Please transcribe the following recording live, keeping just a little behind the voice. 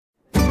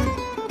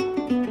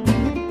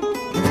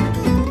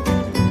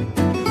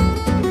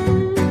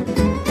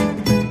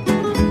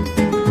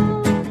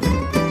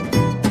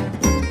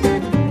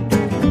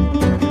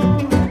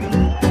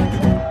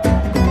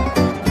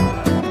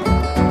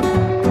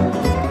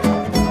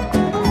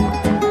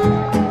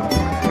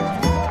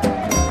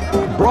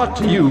brought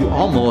to you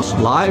almost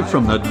live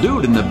from the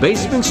Dude in the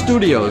Basement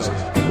studios.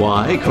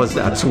 Why? Because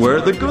that's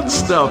where the good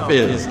stuff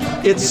is.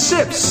 It's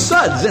Sips,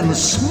 Suds, and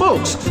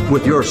Smokes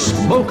with your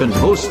smoking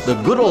host, the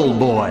good old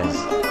boys.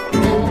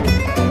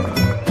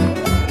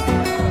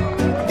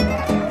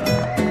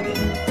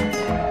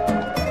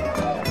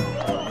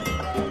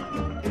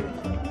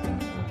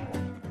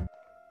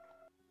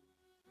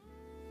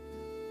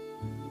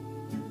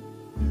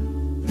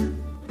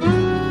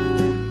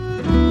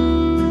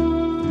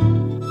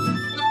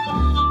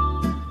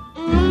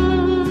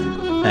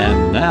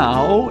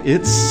 Now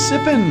it's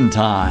sippin'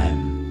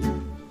 time.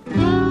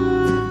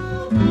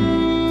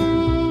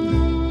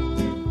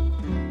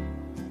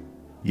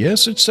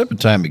 Yes, it's sippin'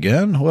 time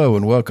again. Hello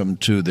and welcome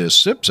to this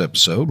Sips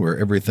episode where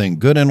everything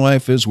good in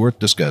life is worth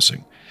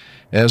discussing.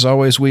 As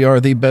always, we are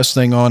the best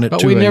thing on at 2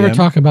 But a.m. we never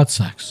talk about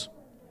sex.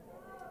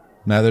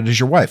 Neither does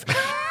your wife.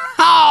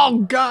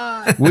 Oh,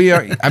 God. We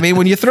are. I mean,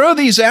 when you throw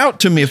these out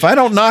to me, if I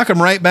don't knock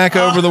them right back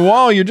over the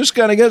wall, you're just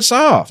going to get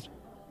soft.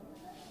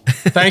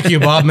 Thank you,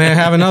 Bob. May I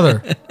have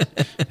another?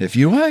 If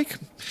you like.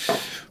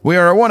 We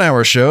are a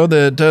 1-hour show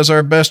that does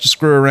our best to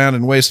screw around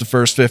and waste the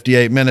first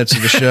 58 minutes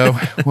of the show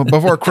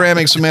before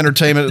cramming some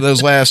entertainment at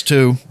those last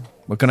two.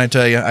 What can I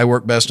tell you? I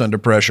work best under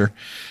pressure.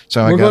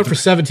 So We're going for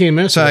 17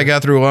 minutes. So I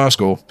got through law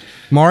school.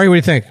 Maury, what do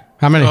you think?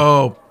 How many?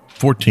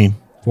 14.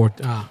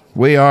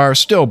 We are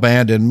still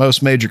banned in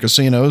most major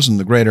casinos in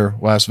the greater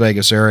Las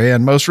Vegas area,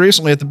 and most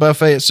recently at the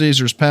buffet at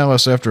Caesar's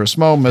Palace after a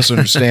small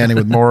misunderstanding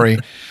with Maury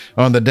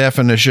on the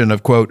definition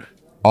of, quote,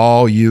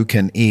 all you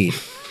can eat.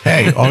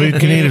 Hey, all you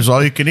can eat is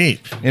all you can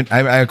eat. And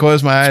I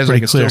close my eyes, I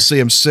can still see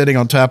him sitting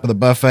on top of the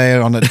buffet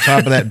on the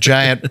top of that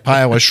giant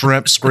pile of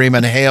shrimp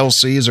screaming, Hail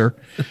Caesar.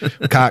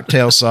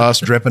 Cocktail sauce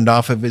dripping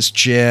off of his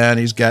chin.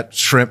 He's got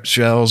shrimp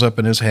shells up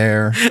in his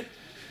hair.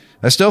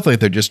 I still think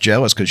they're just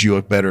jealous because you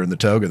look better in the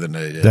toga than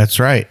they did. That's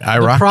right. I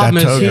rocked that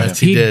toga.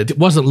 He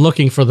wasn't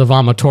looking for the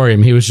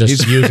vomitorium. He was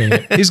just using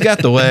it. He's got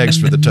the legs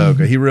for the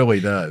toga. He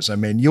really does. I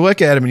mean, you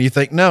look at him and you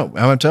think, no,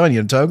 I'm telling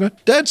you, the toga,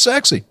 dead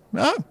sexy.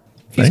 Oh,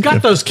 He's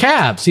got those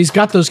calves. He's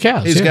got those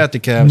calves. He's got the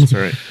calves. That's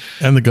right.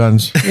 And the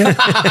guns.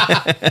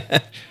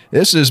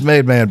 This is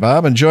Made Man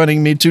Bob, and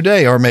joining me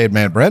today are Made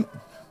Man Brent.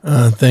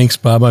 Thanks,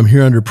 Bob. I'm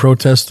here under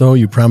protest, though.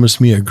 You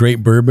promised me a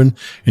great bourbon,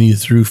 and you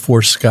threw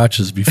 4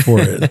 scotches before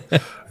it. I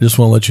just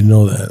want to let you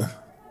know that.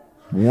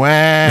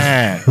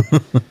 Wow.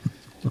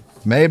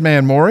 Made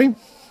Man Maury.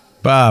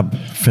 Bob,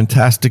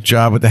 fantastic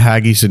job with the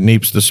Haggies and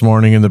Neeps this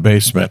morning in the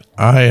basement.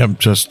 I am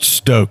just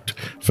stoked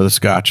for the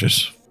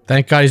scotches.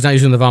 Thank God he's not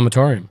using the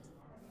vomitorium.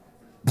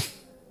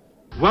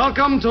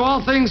 Welcome to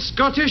All Things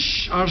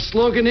Scottish. Our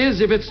slogan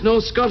is, if it's no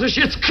Scottish,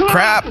 it's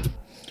crap.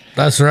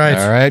 That's right.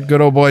 All right,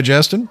 good old boy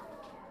Justin.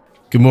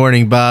 Good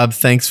morning, Bob.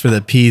 Thanks for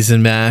the peas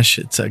and mash.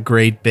 It's a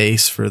great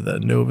base for the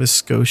Nova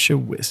Scotia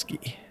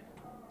whiskey.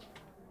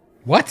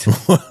 What?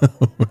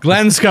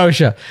 Glen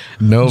Scotia.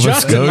 Nova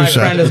Justin, Scotia. my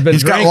friend, has been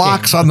He's drinking. got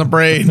locks on the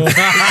brain.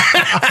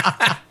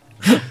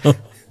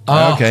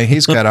 Okay,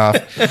 he's cut off.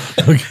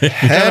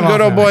 And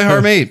good old boy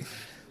Harmeet.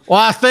 Well,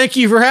 I thank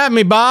you for having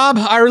me, Bob.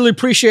 I really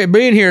appreciate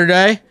being here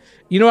today.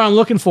 You know what I'm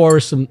looking for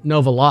is some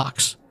Nova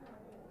Lox.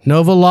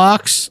 Nova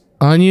Lox,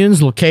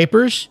 onions, little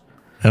capers.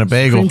 And a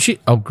bagel. Cream cheese.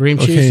 Oh, cream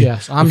cheese,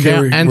 yes. I'm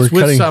down. And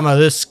with some of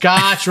this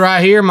scotch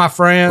right here, my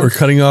friend. We're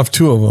cutting off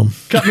 2 of them.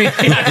 Cut me off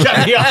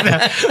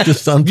that.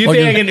 Just unplug You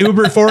think I can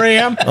Uber 4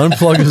 a.m.?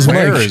 Unplug his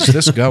Where mic. is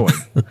this going?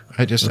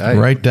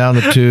 Right down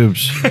the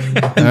tubes.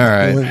 All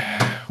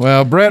right.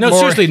 Well, Brett No, Moore,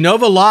 seriously,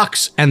 Nova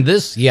Lox and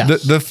this,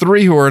 yes. the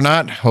 3 who are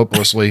not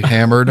hopelessly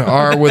hammered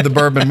are with the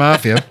Bourbon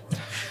Mafia.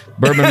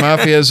 Bourbon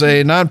Mafia is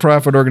a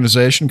nonprofit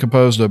organization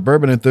composed of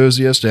bourbon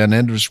enthusiasts and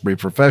industry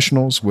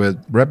professionals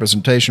with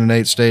representation in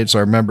 8 states.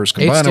 Our members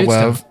combine a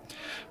love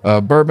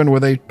of bourbon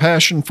with a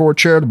passion for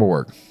charitable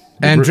work.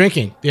 And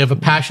drinking. They have a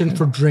passion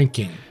for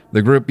drinking.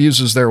 The group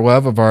uses their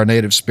love of our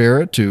native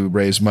spirit to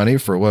raise money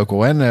for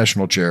local and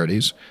national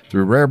charities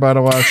through rare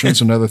bottle auctions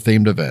and other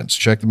themed events.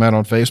 Check them out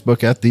on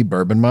Facebook at The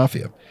Bourbon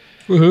Mafia.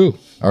 Woohoo.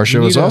 Our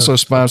show is also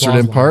sponsored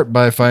in part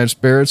by Fine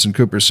Spirits in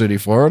Cooper City,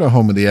 Florida,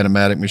 home of the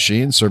Enigmatic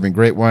Machine, serving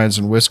great wines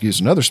and whiskeys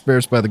and other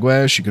spirits by the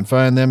glass. You can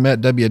find them at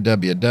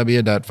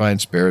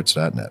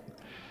www.finespirits.net.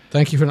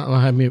 Thank you for not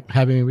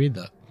having me read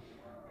that.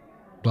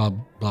 Blah,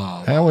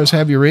 blah. I always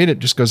have you read it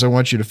just because I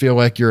want you to feel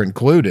like you're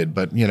included,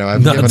 but, you know,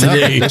 I've given up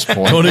at this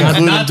point. Don't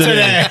include him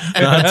today.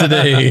 Not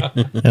today.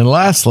 And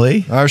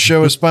lastly, our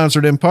show is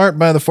sponsored in part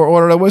by the Fort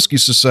Lauderdale Whiskey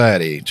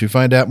Society. To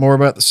find out more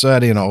about the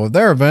society and all of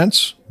their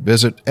events,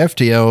 visit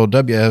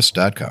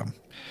ftlws.com.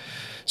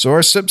 So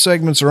our sip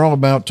segments are all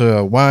about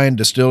wine,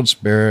 distilled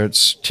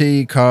spirits,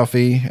 tea,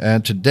 coffee,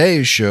 and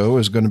today's show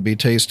is going to be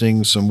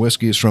tasting some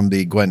whiskeys from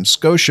the Glen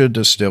Scotia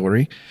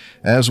Distillery,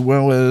 as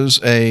well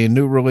as a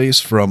new release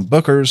from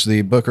Booker's,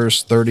 the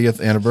Booker's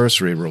 30th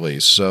anniversary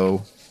release.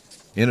 So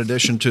in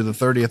addition to the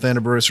 30th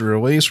anniversary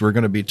release, we're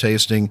going to be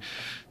tasting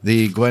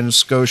the Glen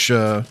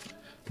Scotia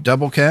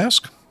Double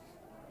Cask,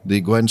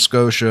 the Glen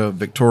Scotia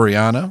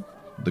Victoriana,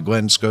 the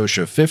Glen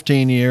Scotia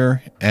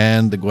 15-year,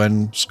 and the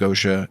Glen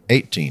Scotia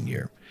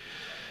 18-year.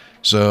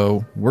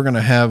 So we're going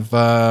to have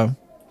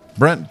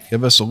Brent,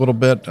 give us a little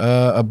bit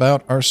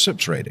about our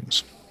SIPS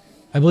ratings.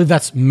 I believe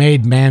that's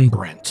Made Man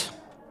Brent.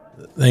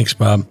 Thanks,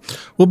 Bob.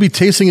 We'll be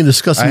tasting and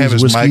discussing I have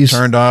these his mic whiskeys.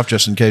 turned off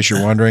just in case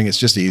you're wondering. It's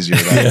just easier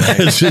that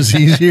way. It's just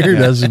easier.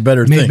 That's a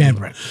better Made thing. Man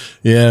Brent.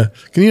 Yeah.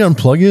 Can you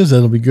unplug his?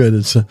 That'll be good.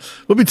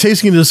 We'll be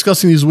tasting and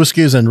discussing these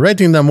whiskeys and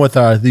rating them with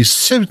these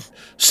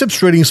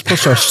sips ratings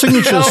plus our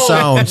signature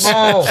sounds.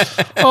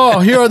 Oh,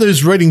 here are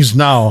these ratings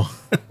now.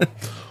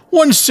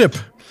 1 sip.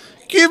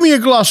 Give me a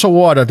glass of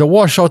water to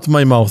wash out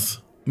my mouth.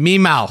 Me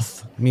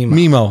mouth. Me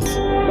mouth.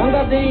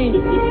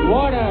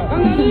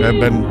 I've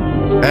been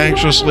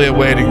anxiously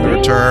awaiting the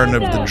return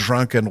of the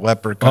drunken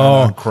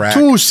leprechaun on crack.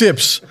 2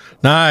 sips.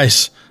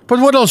 Nice. But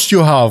what else do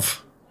you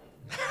have?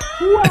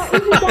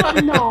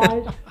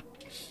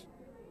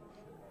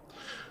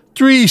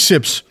 3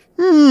 sips.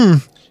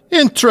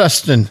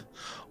 Interesting.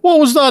 What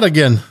was that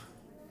again?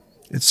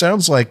 It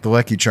sounds like the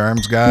Lucky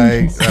Charms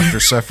guy after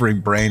suffering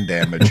brain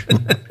damage.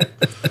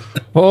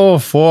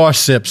 4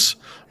 sips.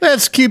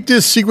 Let's keep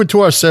this secret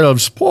to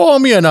ourselves. Pour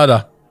me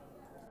another.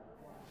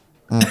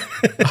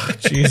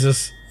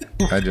 Jesus.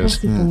 I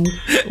just...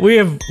 We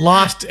have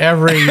lost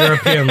every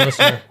European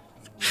listener.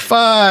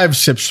 5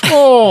 sips.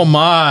 Oh,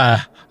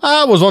 my.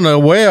 I was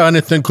unaware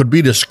anything could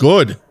be this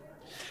good.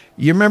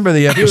 You remember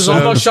the He was episode...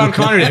 almost Sean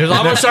Connery. He was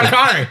almost Sean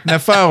Connery. Now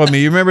follow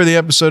me. You remember the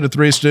episode of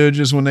Three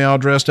Stooges when they all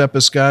dressed up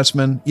as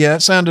Scotsmen? Yeah,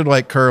 it sounded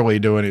like Curly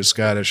doing his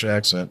Scottish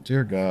accent.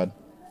 Dear God.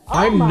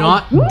 I'm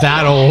not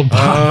that old.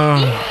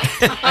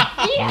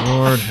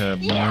 Lord have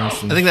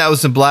mercy. I think that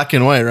was in black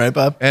and white, right,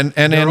 Bob? And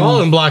They're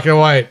all in black and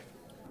white.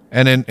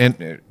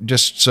 And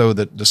just so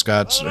that the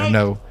Scots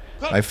know,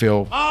 I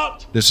feel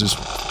this is...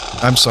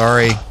 I'm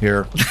sorry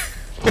here.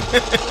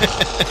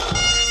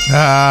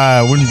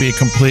 It wouldn't be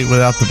complete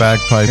without the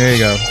bagpipes. There you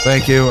go.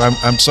 Thank you.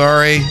 I'm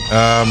sorry.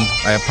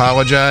 I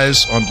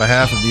apologize on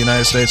behalf of the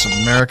United States of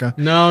America.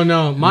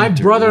 No. My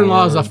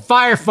brother-in-law is a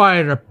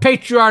firefighter, a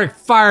patriotic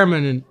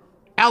fireman in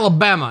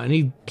Alabama, and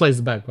he plays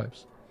the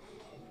bagpipes.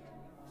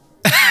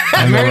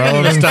 And the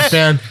relevance. Stuff,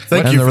 man.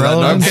 Thank you for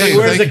that. Okay, He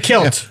wears a thank-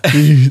 kilt.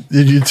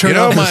 Did you turn You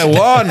know, off my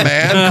lawn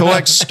man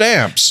collects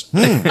stamps.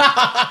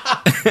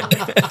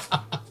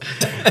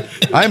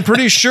 I'm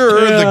pretty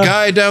sure the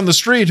guy down the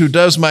street who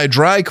does my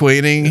dry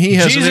cleaning, he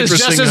has an Jesus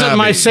interesting just isn't hobby.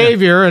 my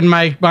savior and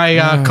my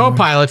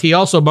co-pilot. He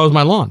also mows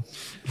my lawn.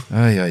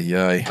 Ay, ay,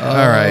 ay.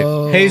 All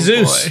right.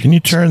 Jesus. Can you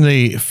turn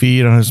the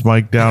feed on his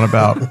mic down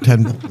about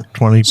 10,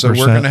 20%? So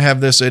we're going to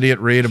have this idiot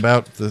read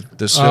about the Oh,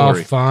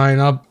 distillery. fine.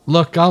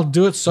 I'll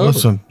do it sober.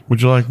 Listen,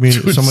 would you like me,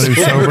 somebody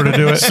who's sober, to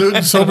do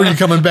it? Sober, you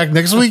coming back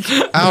next week?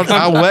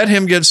 I'll let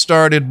him get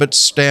started, but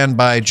stand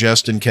by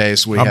just in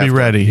case we I'll have be to-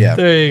 ready. Yeah.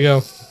 There you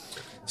go.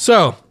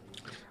 So,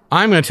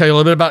 I'm going to tell you a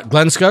little bit about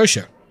Glen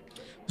Scotia.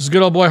 This is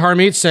good old boy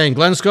Harmeet saying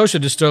Glen Scotia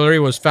Distillery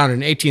was founded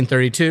in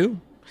 1832.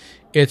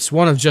 It's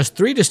one of just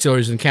 3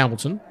 distilleries in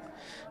Campbellton,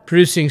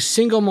 producing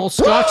single malt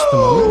scotch at the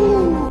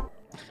moment,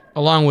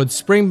 along with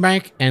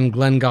Springbank and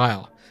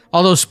Glengyle.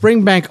 Although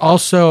Springbank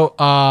also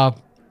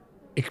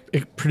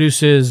it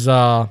produces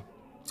Scotch.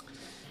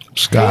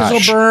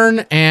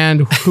 Hazelburn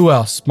and who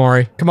else?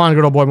 Maury, come on,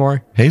 good old boy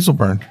Maury.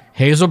 Hazelburn.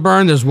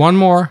 Hazelburn. There's one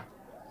more.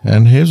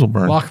 And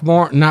Hazelburn.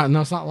 Lochmore.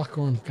 No, it's not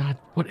Lochmore. God,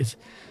 what is?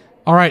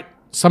 All right,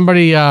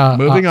 somebody.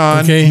 Moving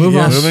on. okay, Move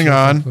on. Moving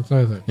on.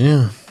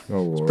 Yeah.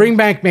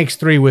 Springbank makes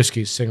 3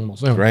 whiskeys, single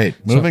malts. Anyway,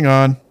 Great. Moving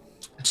on.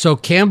 So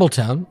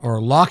Campbelltown,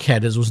 or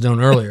Lochhead as was known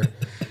earlier,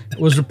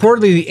 was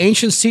reportedly the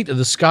ancient seat of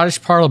the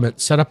Scottish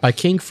Parliament set up by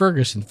King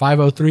Fergus in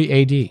 503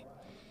 AD.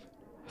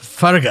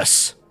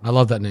 Fergus. I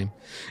love that name.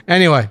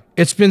 Anyway,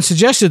 it's been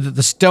suggested that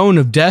the Stone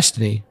of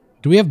Destiny.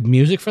 Do we have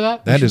music for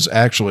that? That is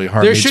actually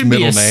There Harmeet's should be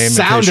middle a name.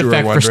 sound in case you were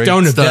effect for wondering.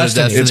 Stone of Stone of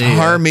Destiny. Destiny. It's Yeah.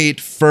 Harmeet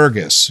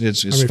Fergus.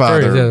 It's his I mean,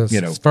 father. Fergus,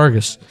 You know. it's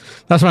Fergus.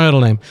 That's my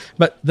middle name.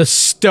 But the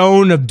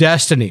Stone of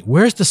Destiny.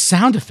 Where's the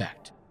sound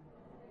effect?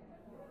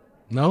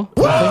 No?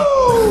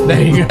 Nothing?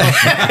 There you go.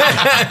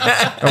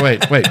 Oh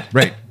wait.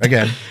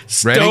 Again.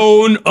 Ready?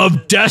 Stone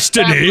of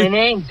Destiny.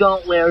 name,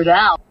 don't wear it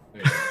out.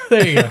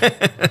 There you go.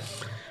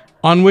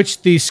 On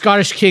which the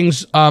Scottish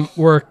kings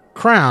were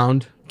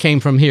crowned came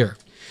from here.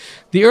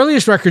 The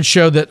earliest records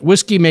show that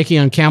whiskey making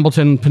on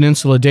Campbellton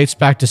Peninsula dates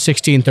back to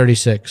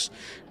 1636.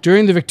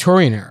 During the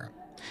Victorian era,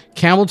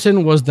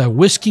 Campbellton was the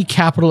whiskey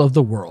capital of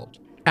the world.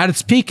 At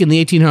its peak in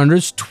the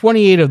 1800s,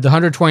 28 of the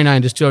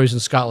 129 distilleries in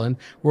Scotland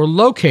were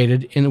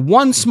located in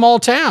one small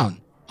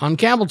town on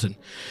Campbellton.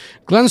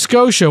 Glen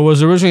Scotia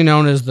was originally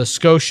known as the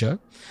Scotia,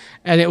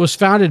 and it was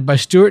founded by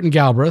Stuart and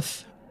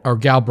Galbraith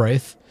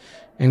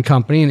and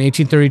Company in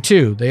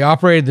 1832. They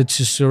operated the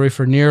distillery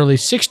for nearly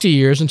 60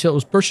 years until it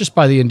was purchased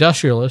by the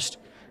industrialist,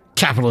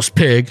 capitalist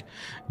pig,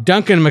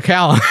 Duncan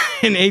McCallum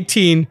in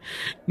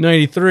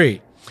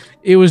 1893.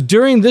 It was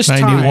during this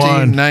 91. time...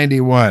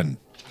 1991.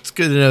 It's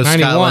good to know 91.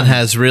 Scotland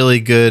has really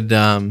good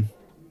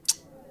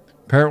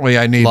Apparently,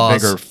 I need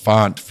Laws. bigger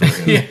font for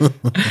it.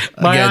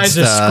 My against,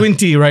 eyes are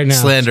squinty right now.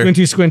 slander.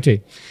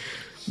 Squinty.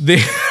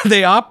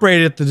 They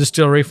operated the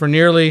distillery for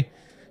nearly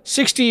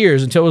 60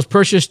 years until it was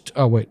purchased...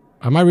 Oh, wait.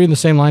 Am I reading the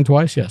same line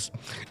twice? Yes.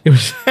 It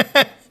was...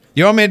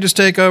 You want me to just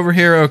take over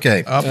here?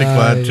 Okay. I'll be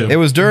glad to. It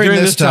was during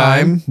During this this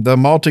time- time the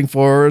malting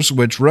floors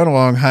which run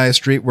along High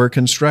Street were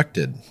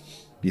constructed.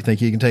 Do you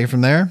think you can take it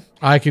from there?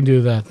 I can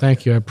do that.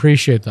 Thank you. I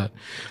appreciate that.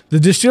 The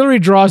distillery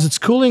draws its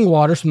cooling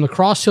waters from the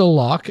Cross Hill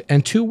Lock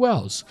and 2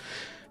 wells.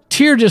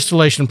 Tier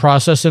distillation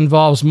process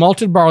involves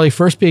malted barley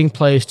first being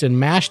placed in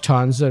mash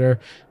tuns that are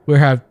where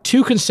have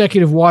 2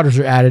 consecutive waters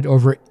are added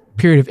over a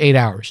period of 8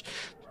 hours.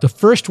 The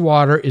first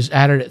water is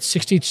added at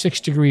 66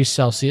 degrees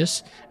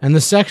Celsius and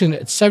the second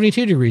at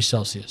 72 degrees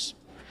Celsius.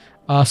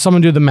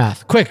 Someone do the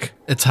math. Quick.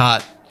 It's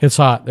hot. It's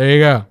hot. There you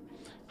go.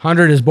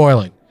 100 is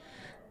boiling.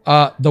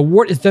 The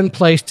wort is then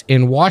placed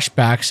in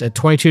washbacks at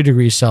 22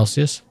 degrees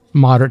Celsius,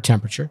 moderate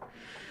temperature,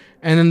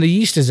 and then the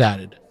yeast is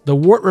added. The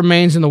wort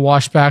remains in the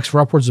washbacks for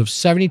upwards of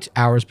 70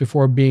 hours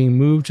before being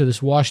moved to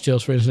this wash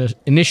stills for its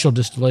initial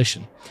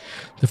distillation.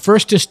 The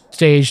first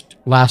stage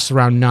lasts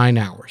around 9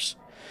 hours.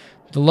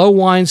 The low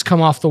wines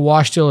come off the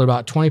wash still at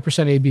about 20%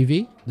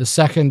 ABV. The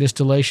second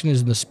distillation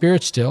is in the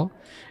spirit still,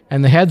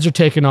 and the heads are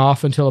taken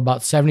off until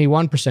about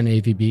 71%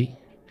 ABV,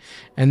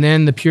 and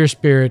then the pure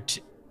spirit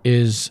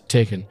is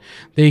taken.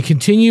 They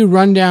continue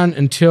rundown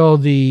until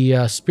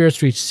the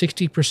spirits reach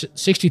 63%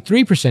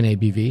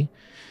 ABV,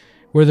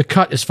 where the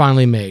cut is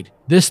finally made.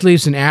 This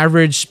leaves an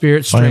average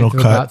spirit Final strength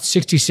of cut. about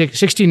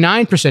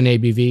 69%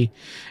 ABV,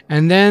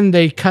 and then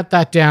they cut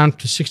that down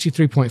to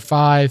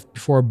 63.5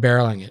 before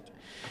barreling it.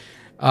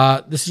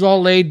 This is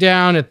all laid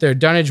down at their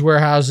dunnage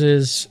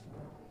warehouses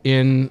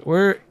in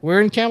where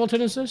in Campbellton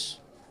is this?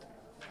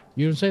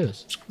 You didn't say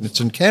this. It's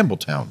in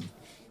Campbelltown.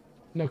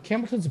 No,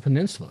 Campbellton's a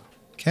peninsula.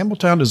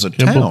 Campbelltown is a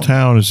Campbelltown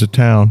town. is a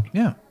town.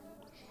 Yeah.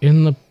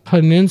 In the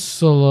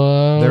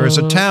peninsula, There is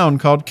a town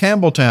called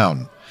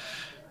Campbelltown.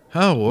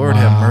 Oh, Lord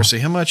have mercy.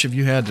 How much have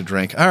you had to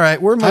drink? All right,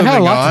 we're I've moving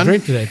had a lot on. to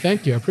drink today.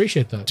 Thank you. I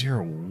appreciate that.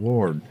 Dear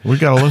Lord. We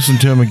got to listen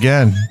to him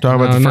again. Talk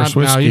about the first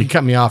No, whiskey. you can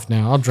cut me off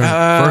now. I'll drink.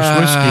 First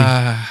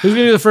whiskey. Who's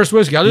going to do the first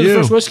whiskey? I'll do You. the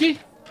first whiskey?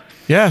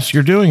 Yes,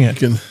 you're doing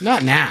it.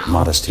 Not now.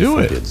 Modesty Do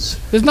it. forbids.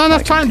 There's not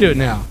enough time to do it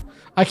now.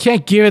 I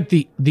can't give it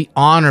the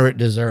honor it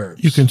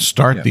deserves. You can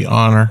start the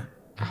honor.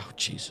 Oh,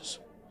 Jesus.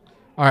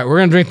 All right, we're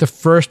going to drink the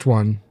first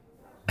one.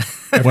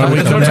 When we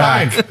There's come no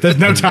back. time. There's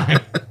no time.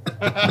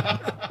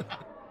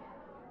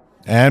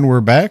 And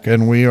we're back,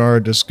 and we are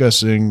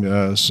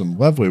discussing some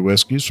lovely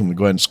whiskeys from the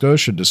Glen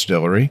Scotia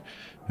Distillery.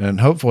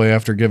 And hopefully,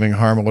 after giving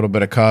Harm a little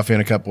bit of coffee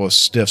and a couple of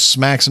stiff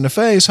smacks in the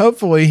face,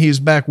 hopefully he's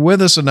back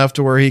with us enough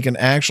to where he can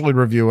actually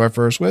review our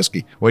first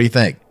whiskey. What do you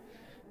think?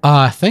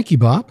 Thank you,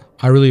 Bob.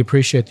 I really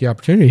appreciate the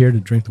opportunity here to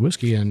drink the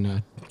whiskey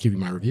and give you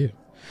my review.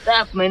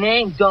 That's my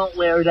name. Don't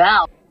wear it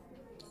out.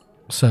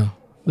 So,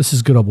 this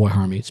is good old boy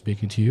Harmeet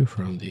speaking to you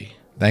from the.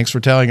 Thanks for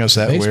telling us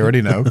that. We Basement.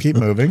 already know. Keep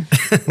moving.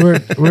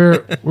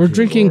 We're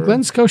drinking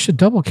Glen Scotia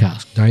Double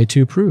Cask,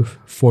 92 proof,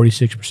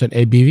 46%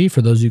 ABV.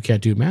 For those who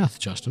can't do math,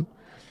 Justin.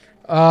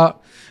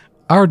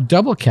 Our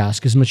double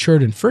cask is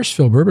matured in first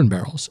fill bourbon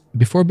barrels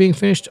before being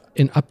finished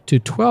in up to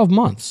 12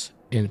 months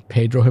in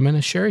Pedro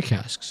Jimenez sherry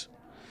casks.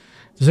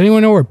 Does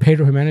anyone know where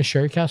Pedro Jimenez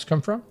sherry casks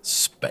come from?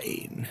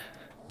 Spain.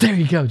 There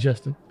you go,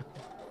 Justin.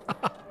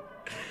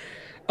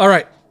 All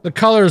right. The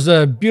color is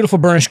a beautiful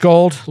burnished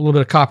gold, a little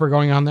bit of copper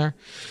going on there.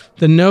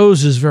 The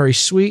nose is very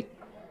sweet,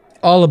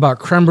 all about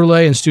creme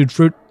brulee and stewed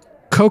fruit.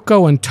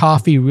 Cocoa and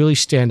toffee really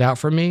stand out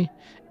for me.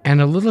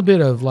 And a little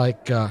bit of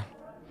like, oh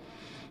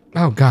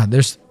God,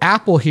 there's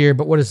apple here,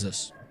 but what is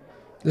this?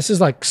 This is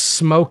like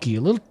smoky,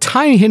 a little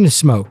tiny hint of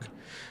smoke.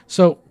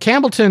 So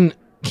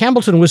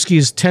Campbellton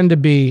whiskeys tend to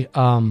be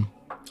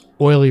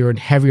oilier and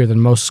heavier than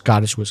most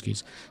Scottish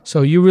whiskeys.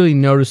 So you really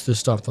notice this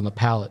stuff on the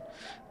palate.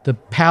 The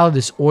palate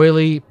is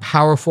oily,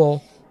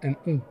 powerful,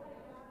 and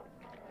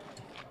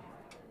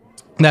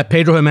that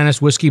Pedro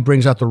Jimenez whiskey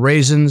brings out the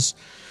raisins,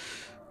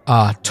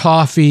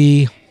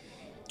 toffee, a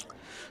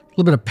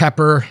little bit of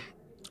pepper.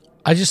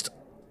 I just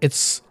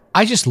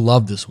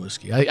love this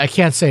whiskey. I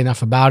can't say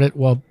enough about it.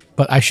 Well,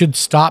 but I should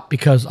stop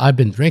because I've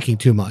been drinking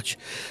too much,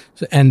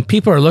 and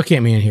people are looking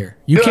at me in here.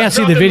 You can't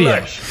see the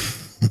video.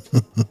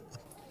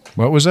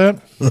 What was that?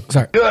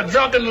 Sorry. You're a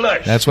drunken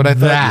lush. That's what I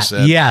thought you That,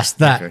 said. yes,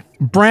 that. Okay.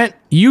 Brent,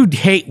 you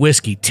hate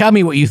whiskey. Tell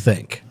me what you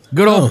think.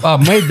 Good old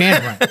made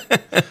man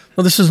Brent.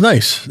 Well, this is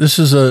nice.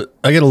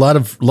 I get a lot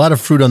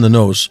of fruit on the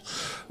nose,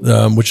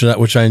 which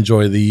I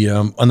enjoy.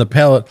 On the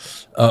palate,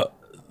 the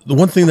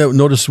one thing that I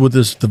noticed with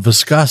this, the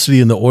viscosity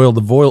in the oil,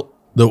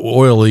 the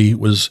oily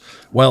was,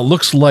 while it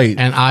looks light,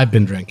 And I've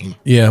been drinking.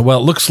 yeah, while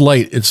it looks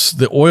light, it's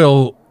the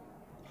oil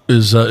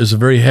is a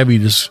very heavy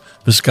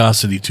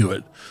viscosity to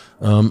it.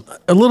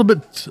 A little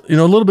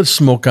bit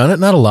smoke on it,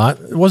 not a lot.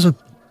 It wasn't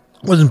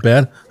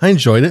bad. I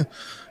enjoyed it.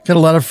 Got a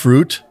lot of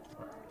fruit,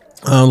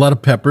 a lot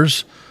of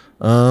peppers.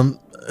 It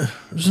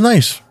was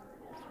nice,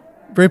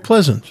 very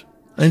pleasant.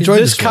 I enjoyed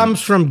This this. one.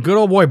 comes from good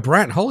old boy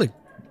Brent. Holy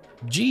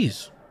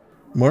jeez.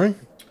 Maury?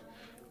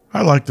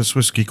 I like this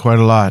whiskey quite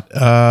a lot.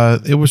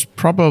 It was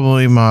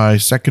probably my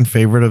second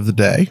favorite of the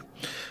day,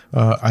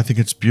 I think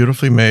it's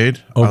beautifully made.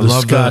 I The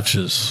love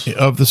scotches.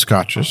 Of the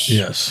scotches.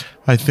 Yes.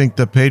 I think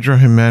the Pedro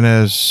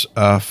Jimenez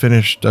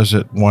finish does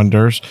it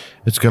wonders.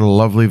 It's got a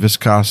lovely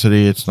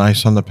viscosity. It's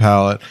nice on the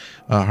palate.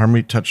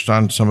 Harmeet touched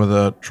on some of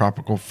the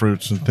tropical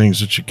fruits and things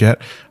that you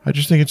get. I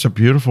just think it's a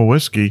beautiful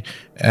whiskey.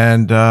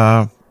 And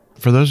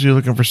for those of you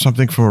looking for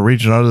something from a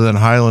region other than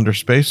Highland or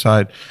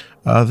Speyside,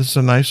 this is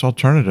a nice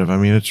alternative. I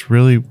mean, it's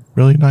really,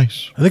 really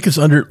nice. I think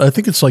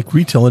it's like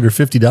retail under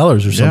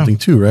 $50 or something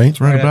too, right?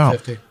 It's right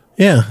about. 50.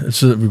 Yeah,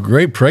 it's a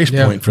great price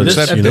point for this.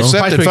 Except- You know? except-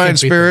 Except Price at we Fine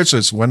can't beat Spirits,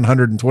 it's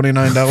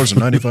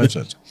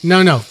 $129.95.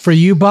 No. For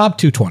you, Bob,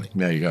 $220.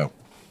 There you go.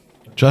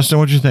 Justin,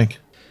 what'd you think?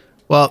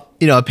 Well,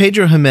 a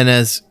Pedro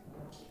Jimenez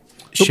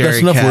sherry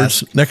that's enough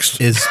cask words.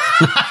 Next. is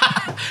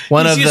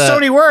one He's of used so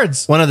many the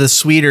words. one of the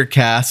sweeter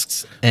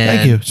casks. And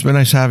Thank you. It's been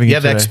nice having you you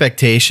have today.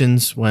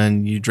 expectations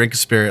when you drink a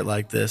spirit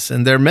like this,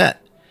 and they're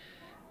met.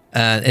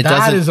 And it That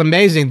doesn't. is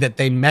amazing that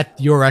they met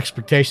your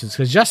expectations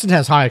because Justin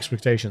has high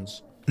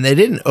expectations. And they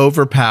didn't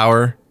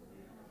overpower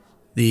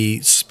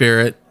the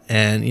spirit,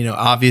 and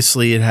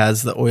obviously it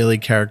has the oily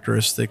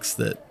characteristics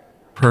that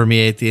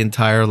permeate the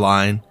entire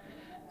line.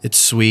 It's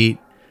sweet.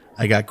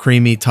 I got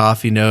creamy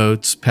toffee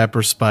notes,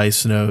 pepper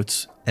spice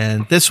notes,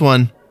 and this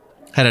one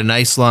had a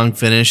nice long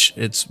finish.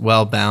 It's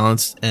well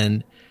balanced,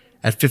 and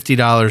at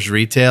 $50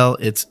 retail,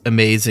 it's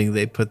amazing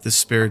they put this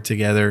spirit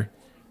together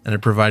and are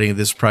providing at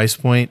this price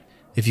point.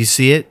 If you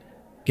see it,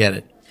 get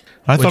it.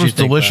 I What'd thought it you was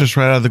think, delicious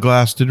right out of the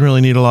glass. Didn't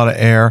really need a lot of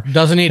air.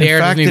 Doesn't need air,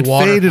 In doesn't fact, need it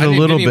water. faded I a didn't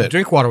little even bit.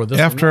 drink water with this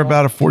After one.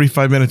 about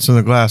 45 minutes in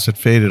the glass, it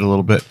faded a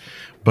little bit.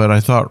 But I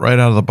thought right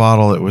out of the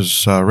bottle, it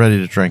was ready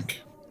to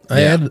drink.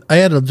 I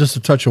added just a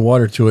touch of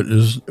water to it.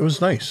 It was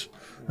nice.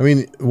 I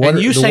mean, water,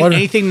 And you the saying water,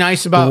 anything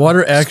nice about the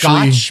water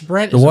actually, Scotch,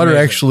 Brent? the is water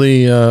amazing.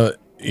 actually,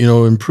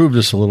 improved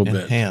this a little bit.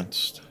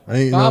 Enhanced.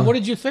 Bob, what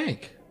did you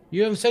think?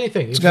 You haven't said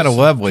anything. It's got a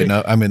lovely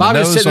note. I mean, Bob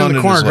the is nose sitting in on the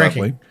it corner is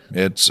drinking. lovely.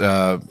 It's,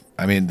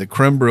 the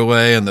creme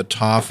brulee and the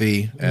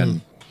toffee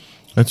and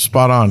It's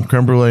spot on.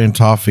 Creme brulee and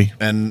toffee.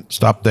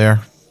 Stop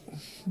there.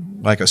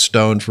 like a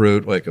stone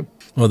fruit, like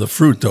The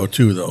fruit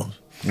though.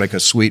 a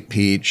sweet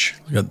peach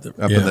Got the-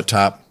 up yeah. in the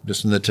top,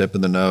 just in the tip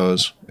of the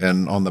nose,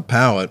 and on the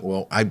palate.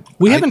 Well,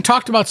 We haven't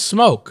talked about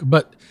smoke,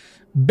 but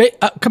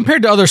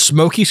compared to other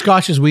smoky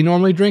scotches we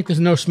normally drink, there's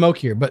no smoke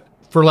here. But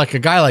for like a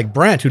guy like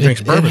Brent who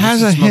drinks bourbon, it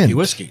has this a is smoky hint.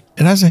 whiskey.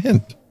 It has a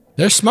hint.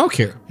 There's smoke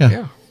here.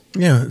 Yeah.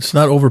 Yeah, it's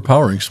not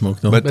overpowering smoke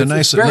though. But the it's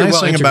nice very well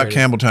thing about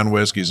integrated. Campbelltown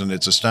whiskeys, and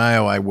it's a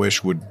style I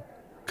wish would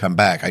come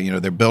back.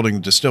 They're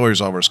building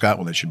distilleries all over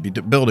Scotland. They should be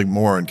building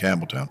more in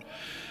Campbelltown.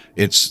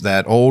 It's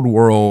that old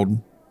world,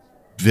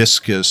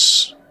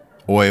 viscous,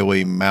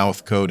 oily,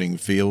 mouth coating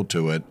feel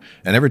to it.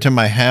 And every time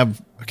I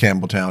have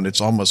Campbelltown,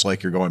 it's almost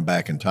like you're going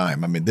back in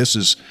time. I mean, this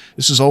is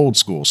old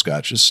school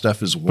Scotch. This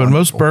stuff is wonderful. But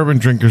most bourbon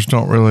drinkers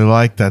don't really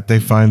like that. They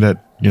find it,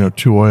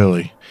 too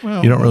oily.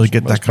 You don't really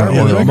get that kind of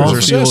bourbon oil. drinkers are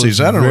Most-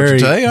 sissies. I don't know what to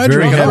tell you. I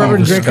drink it all.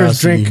 Bourbon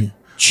drinkers viscosity, drink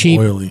cheap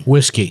oily.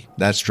 whiskey.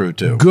 That's true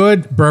too.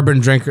 Good bourbon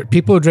drinker.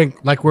 People who drink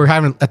like we're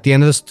having at the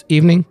end of this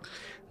evening,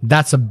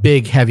 that's a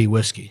big, heavy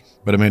whiskey.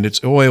 But I mean,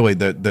 it's oily.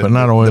 But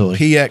not oily.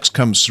 The PX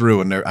comes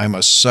through, and I'm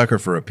a sucker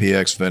for a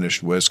PX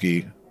finished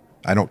whiskey.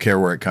 I don't care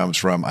where it comes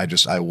from. I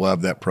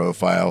love that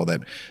profile,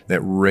 that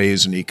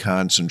raisiny,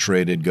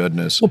 concentrated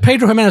goodness. Well,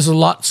 Pedro Jimenez is a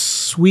lot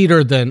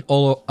sweeter than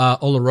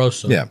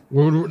Oloroso.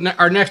 Yeah.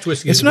 Our next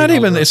whiskey. It's is not gonna be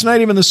even. Oloroso. It's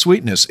not even the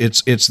sweetness.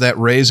 It's that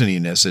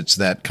raisininess. It's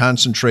that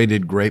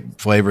concentrated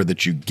grape flavor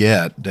that you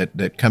get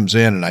that comes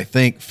in. And I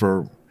think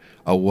for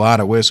a lot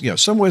of whiskey,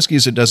 some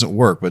whiskeys it doesn't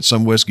work, but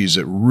some whiskeys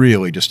it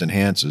really just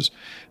enhances.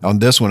 On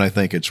this one, I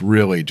think it's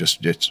really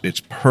just it's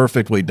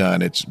perfectly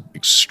done. It's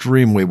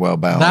extremely well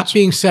That balanced.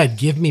 being said,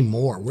 give me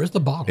more. Where's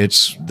the bottle?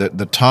 It's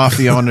the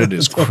toffee on it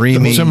is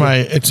creamy.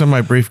 It's in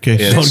my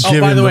briefcase. It's- Don't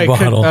give by him the the way,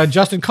 bottle.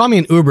 Justin, call me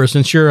an Uber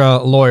since you're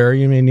a lawyer.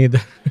 You may need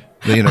the.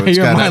 It's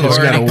You're my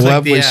got a lord.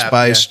 lovely Click the app,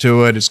 spice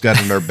to it. It's got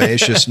an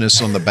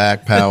herbaceousness on the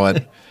back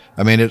palate.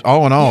 I mean,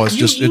 all in all, it's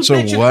You it's a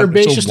mentioned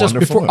wonderful. herbaceousness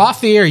before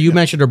off the air. You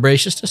mentioned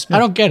herbaceousness. I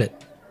don't get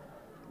it.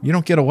 You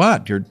don't get a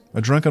lot. You're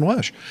a drunken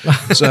lush.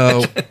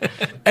 So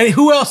And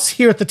who else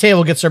here at the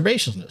table gets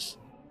herbaceousness?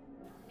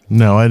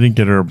 No, I didn't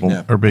get herbal.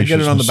 yeah, I get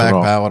it on the herbaceousness back at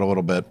all. palate a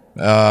little bit,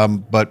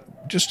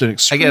 but just an I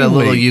extremely get a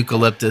little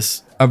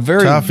eucalyptus. a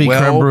very Toffee, creme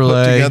well put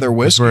brulee together is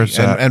whiskey, where it's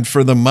at. and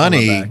for the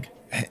money,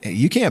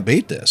 you can't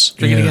beat this.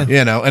 Drink it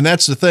again. And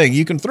that's the thing.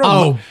 You can throw.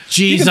 Oh, You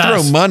Jesus. can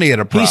throw money at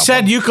a problem. He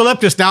said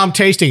eucalyptus. Now I'm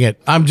tasting it.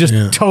 I'm just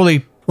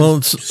totally Well,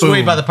 it's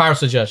swayed by the power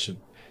suggestion.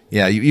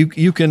 Yeah,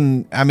 you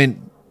can. I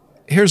mean,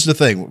 here's the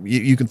thing: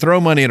 you can throw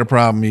money at a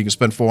problem. You can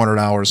spend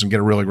 $400 and get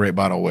a really great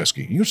bottle of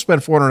whiskey. You can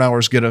spend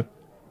 $400 get a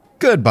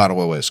good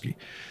bottle of whiskey.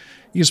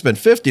 You can spend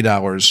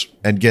 $50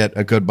 and get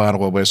a good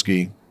bottle of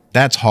whiskey.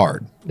 That's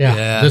hard.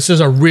 Yeah. This is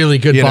a really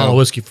good You bottle know, of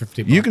whiskey for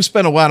 $50. You can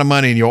spend a lot of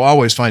money and you'll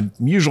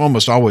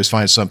almost always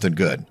find something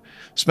good.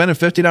 Spending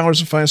 $50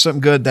 to find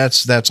something good,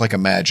 that's like a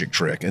magic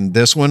trick. And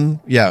this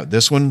one,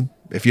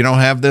 if you don't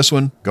have this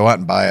one, go out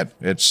and buy it.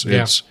 It's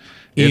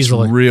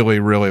Easily. really,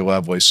 really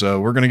lovely.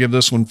 So we're going to give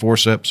this one 4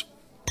 sips.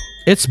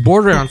 It's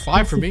bordering on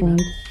 5 for me, man.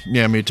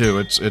 Yeah, me too.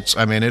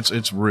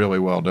 It's really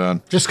well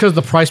done. Just because of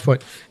the price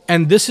point.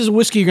 And this is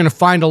whiskey you're going to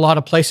find a lot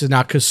of places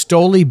now because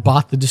Stoli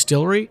bought the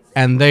distillery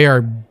and they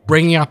are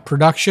bringing up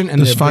production. And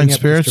Does Fine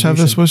Spirits have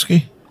this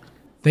whiskey?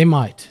 They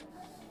might.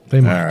 They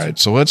might. All right,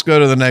 so let's go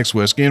to the next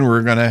whiskey, and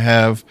we're going to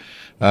have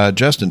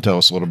Justin tell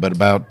us a little bit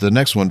about the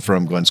next one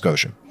from Glen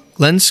Scotia.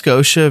 Glen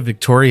Scotia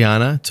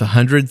Victoriana. It's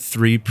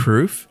 103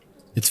 proof.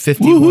 It's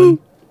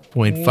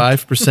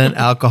 51.5%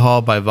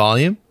 alcohol by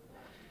volume.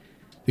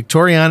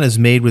 Victoriana is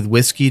made with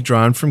whiskey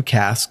drawn from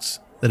casks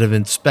that have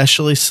been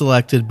specially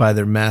selected by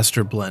their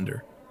master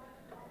blender.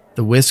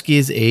 The whiskey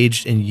is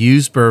aged in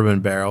used bourbon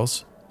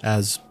barrels,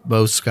 as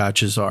most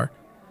scotches are,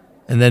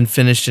 and then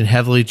finished in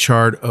heavily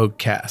charred oak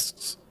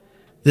casks.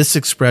 This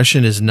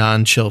expression is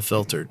non-chill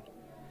filtered.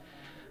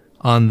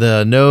 On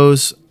the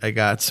nose, I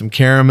got some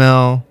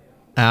caramel,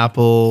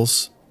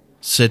 apples,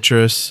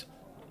 citrus,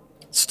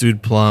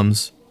 stewed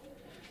plums.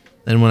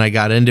 Then when I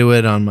got into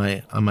it on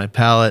my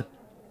palate,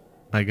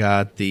 I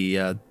got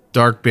the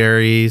dark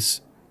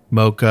berries,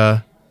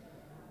 mocha,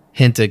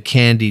 hint of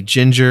candied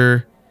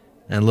ginger,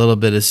 and a little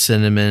bit of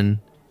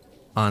cinnamon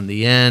on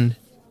the end.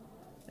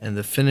 And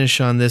the finish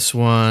on this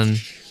one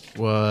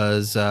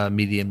was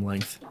medium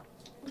length.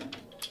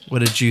 What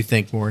did you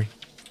think, Maury?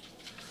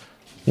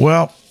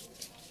 Well,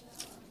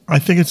 I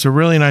think it's a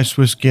really nice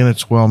whiskey and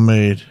it's well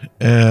made.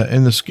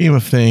 In the scheme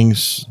of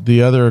things,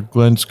 the other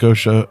Glen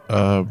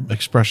Scotia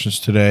expressions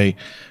today,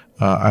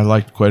 I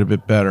liked quite a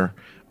bit better.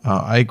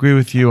 I agree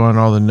with you on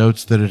all the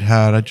notes that it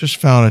had. I just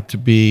found it to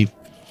be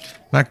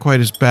not quite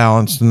as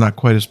balanced and not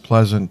quite as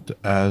pleasant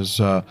as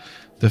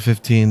the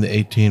 15, the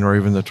 18, or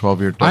even the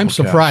 12-year double I'm cask.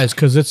 surprised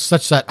because it's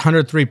such that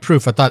 103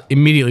 proof. I thought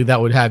immediately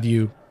that would have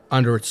you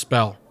under its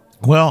spell.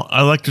 Well,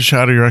 I like to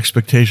shatter your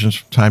expectations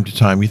from time to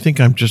time. You think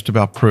I'm just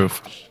about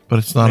proof, but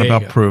it's not There you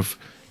about go. proof.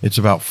 It's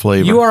about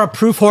flavor. You are a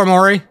proof whore,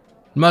 Maury.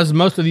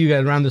 Most of you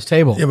guys around this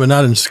table. Yeah, but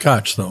not in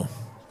Scotch, though.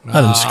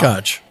 Not in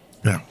Scotch.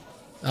 Yeah.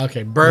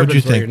 Okay, bourbon's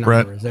What'd you where think, your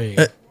Brett? number is. There you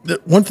go. The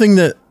one thing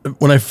that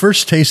when I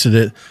first tasted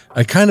it,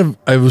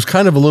 I was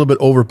kind of a little bit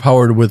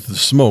overpowered with the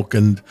smoke,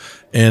 and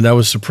I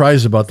was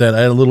surprised about that. I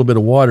had a little bit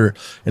of water,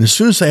 and as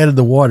soon as I added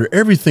the water,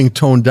 everything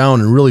toned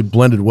down and really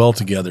blended well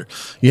together.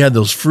 You had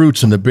those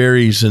fruits and the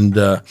berries, and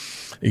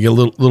you get a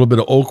little bit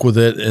of oak with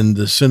it, and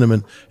the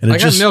cinnamon, and I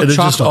got milk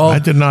chocolate. I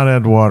did not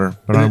add water,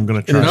 but I'm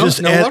going to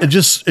try. it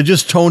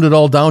just toned it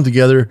all down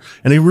together,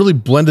 and it really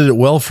blended it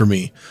well for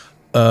me.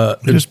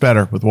 Just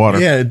better with water.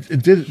 Yeah,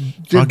 it did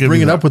I'll give bring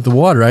you it that. up with the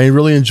water. I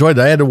really enjoyed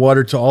it. I added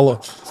water to all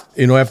of,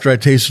 after I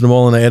tasted them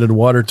all, and I added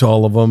water to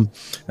all of them,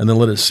 and then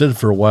let it sit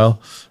for a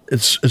while.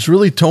 It's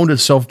really toned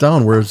itself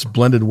down where it's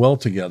blended well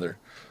together,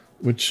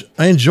 which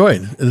I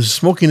enjoyed. The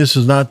smokiness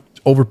is not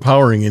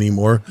overpowering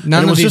anymore. None and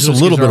it of was these just a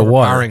little whiskeys bit are of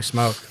water. overpowering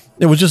smoke.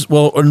 It was just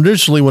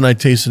initially when I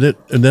tasted it,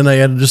 and then I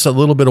added just a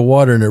little bit of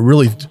water, and it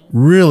really,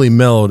 really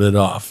mellowed it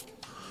off.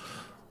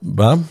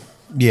 Bob,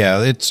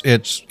 Yeah,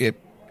 it's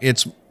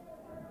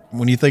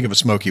when you think of a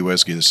smoky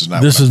whiskey, this is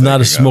not. This what I'm is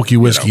not a thinking of, smoky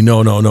whiskey.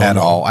 No, at no,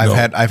 all. no,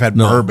 I've had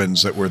no.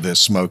 bourbons that were this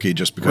smoky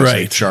just because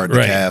they Right, charred the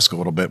right. cask a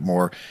little bit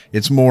more.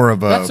 It's more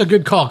of a That's a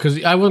good call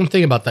because I wasn't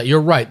thinking about that.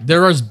 You're right.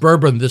 There is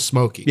bourbon this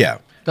smoky. yeah.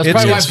 That's it's,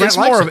 probably why it's, Brett it's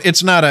likes more it. of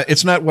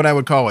it's not what I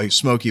would call a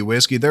smoky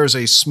whiskey. There's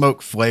a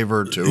smoke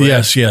flavor to it.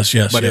 Yes, but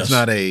yes. it's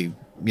not a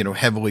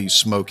heavily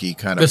smoky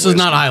kind of. This is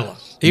not whiskey. Isla,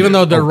 even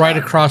though they're Oh, right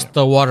God, across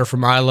the water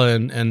from Isla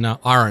and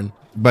Aran.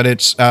 But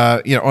it's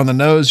on the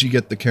nose you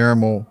get the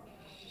caramel.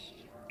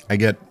 I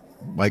get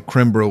like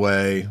creme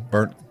brulee,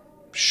 burnt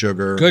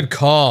sugar. Good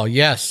call.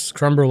 Yes,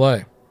 creme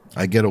brulee.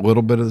 I get a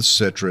little bit of the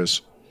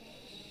citrus,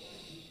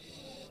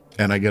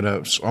 and I get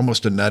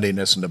almost a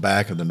nuttiness in the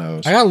back of the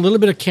nose. I got a little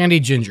bit of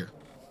candied ginger.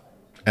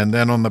 And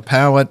then on the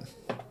palate,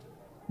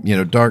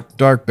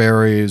 dark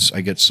berries.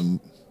 I get some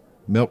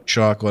milk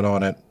chocolate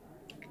on it.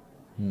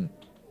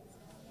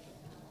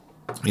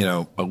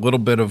 A little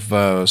bit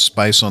of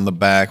spice on the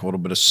back, a little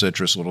bit of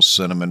citrus, a little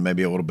cinnamon,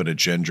 maybe a little bit of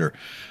ginger.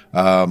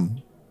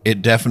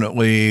 It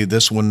definitely,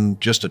 this one,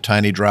 just a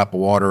tiny drop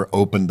of water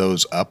opened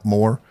those up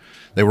more.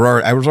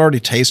 I was already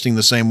tasting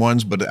the same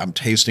ones, but I'm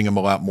tasting them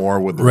a lot more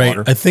with the Right.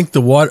 water. I think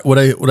the water. What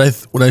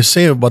I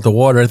say about the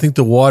water, I think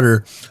the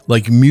water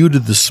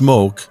muted the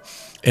smoke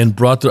and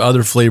brought the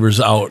other flavors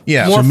out.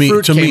 Yeah. More to me,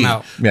 fruit to came me,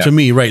 out. Yeah. to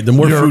me, right. The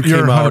more fruit You're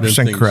came out. 100%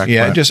 and things. correct.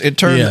 Yeah, Brett. it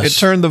Yes.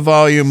 turned the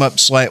volume up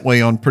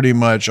slightly on pretty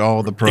much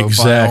all the profile.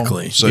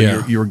 Exactly, So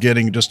yeah. you're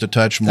getting just a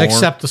touch more.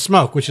 Except the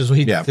smoke, which is what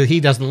Yeah. he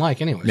doesn't like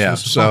anyway. Yeah.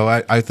 it's So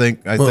I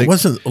think Well, it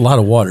wasn't a lot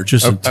of water,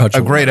 just a touch. a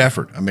of great water.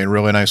 effort. I mean,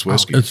 really nice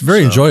whiskey. It's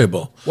very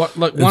enjoyable. One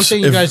It's-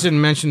 thing you if- guys didn't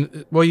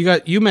mention. Well,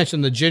 you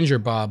mentioned the ginger,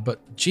 Bob, but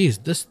geez,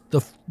 this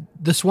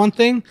one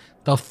thing,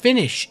 the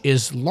finish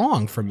is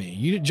long for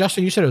me.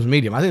 Justin, you said it was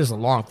medium. I think it's a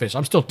long finish.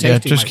 I'm still tasting. Yeah,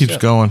 it just my keeps sip.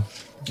 going.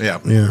 Yeah.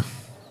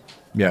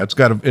 Yeah. It's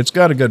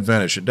got a good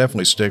finish. It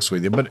definitely sticks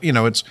with you. But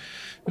it's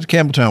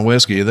Campbelltown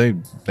whiskey.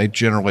 They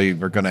generally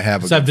are going to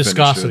have a that good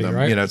viscosity, finish to them.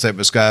 right? It's that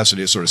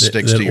viscosity. It sort of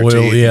sticks That to your oil,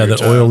 teeth. yeah, your that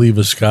tongue. oily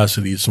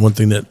viscosity. It's one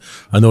thing that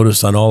I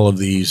noticed on all of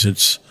these.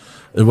 It's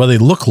while they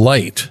look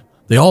light,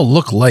 They all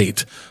look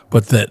light,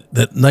 but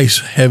that nice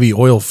heavy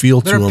oil feel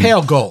They're to them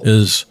pale gold.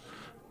 is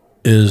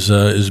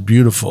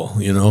beautiful.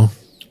 You know.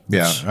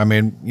 Yeah, I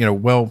mean,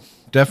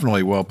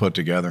 definitely well put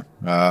together.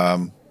 I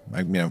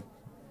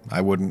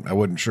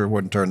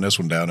wouldn't turn this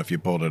one down if you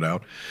pulled it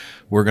out.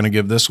 We're gonna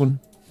give this one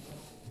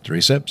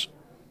 3 sips.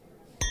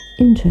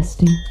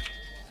 Interesting.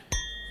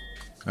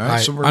 All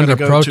right, so we're Under gonna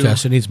go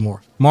protest, it needs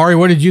more. Mari,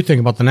 what did you think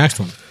about the next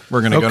one?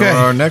 We're gonna go Okay. to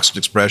our next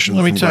expression.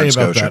 Let me from tell you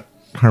Glen about Scotia.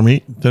 that,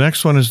 Harmeet. The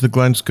next one is the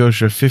Glen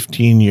Scotia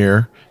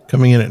 15-year,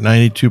 coming in at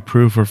 92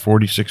 proof or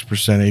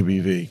 46%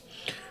 ABV.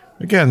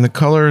 Again, the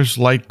color is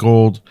light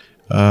gold.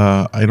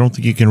 I don't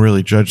think you can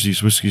really judge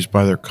these whiskeys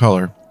by their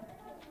color.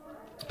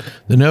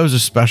 The nose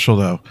is special,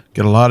 though.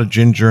 Get a lot of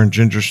ginger and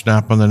ginger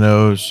snap on the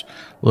nose,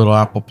 a little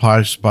apple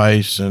pie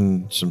spice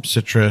and some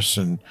citrus,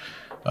 and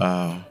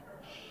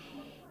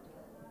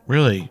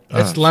really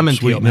It's some lemon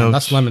sweet peel, man. notes.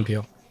 That's lemon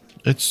peel.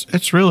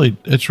 It's really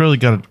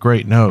got a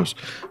great nose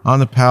on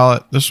the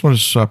palate. This one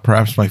is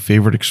perhaps my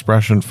favorite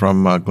expression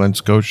from Glen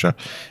Scotia.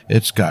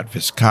 It's got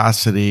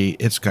viscosity,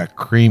 it's got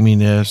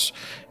creaminess,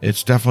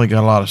 it's definitely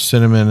got a lot of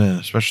cinnamon, and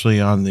especially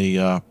on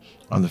the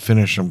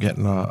finish, I'm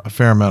getting a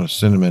fair amount of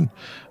cinnamon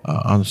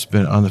on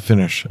the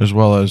finish, as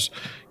well as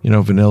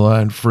vanilla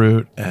and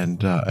fruit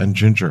and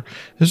ginger.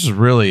 This is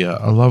really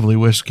a lovely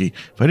whiskey.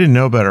 If I didn't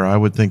know better, I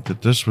would think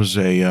that this was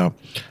a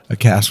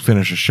cask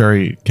finish, a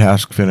sherry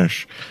cask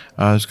finish.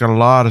 It's got a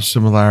lot of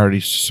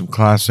similarities to some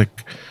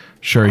classic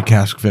sherry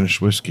cask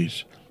finish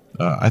whiskeys.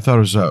 I thought it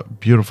was a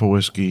beautiful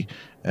whiskey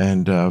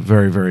and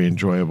very, very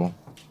enjoyable.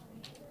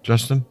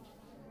 Justin?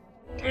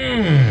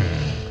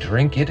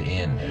 Drink it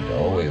in. It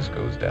always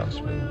goes down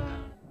smooth.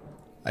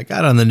 I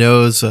got on the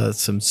nose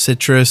some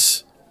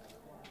citrus,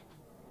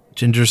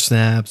 ginger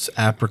snaps,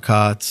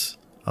 apricots,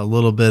 a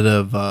little bit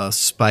of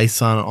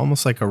spice on it,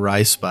 almost like a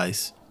rye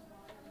spice.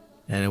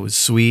 And it was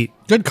sweet.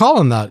 Good call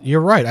on that.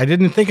 You're right. I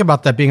didn't think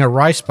about that being a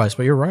rye spice,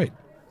 but you're right.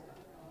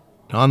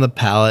 On the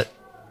palate,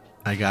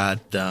 I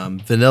got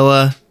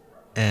vanilla,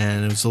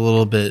 and it was a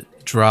little bit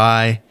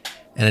dry,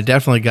 and it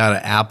definitely got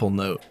an apple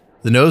note.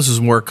 The nose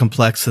was more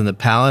complex than the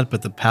palate,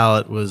 but the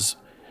palate was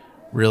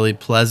really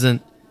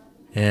pleasant,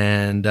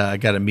 and I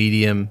got a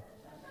medium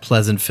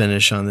pleasant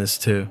finish on this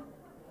too.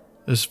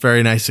 It was a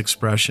very nice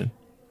expression.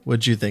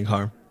 What'd you think,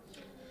 Harm?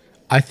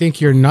 I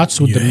think you're nuts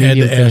with You the had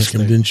medium to finish ask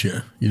him, thing. didn't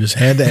you? You just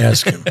had to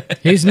ask him.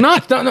 He's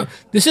not. No,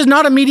 this is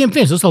not a medium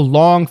finish. This is a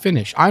long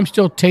finish. I'm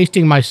still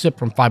tasting my sip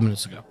from 6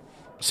 minutes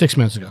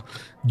ago.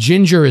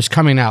 Ginger is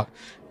coming out.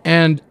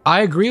 And I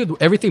agree with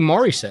everything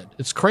Maury said.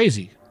 It's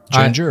crazy.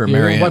 Ginger or you know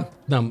Marianne? what?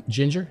 No,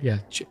 ginger? Yeah.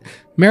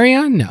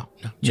 Marianne? No.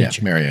 Yeah,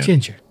 Ginger. Marianne.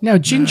 Ginger. No,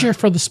 ginger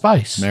for the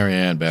spice.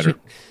 Marianne better.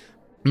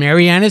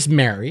 Marianne is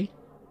Mary.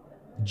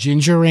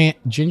 Ginger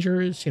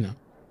is,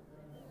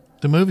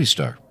 The movie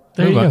star.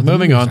 There you go, the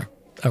Moving movie on. star.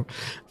 Oh.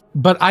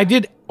 But I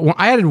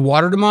added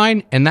water to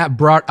mine, and that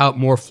brought out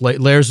more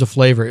layers of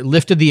flavor. It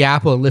lifted the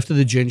apple, it lifted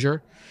the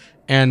ginger,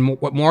 and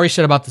what Maury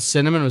said about the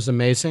cinnamon was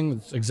amazing.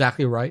 It's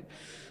exactly right.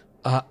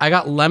 I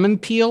got lemon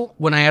peel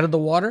when I added the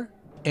water,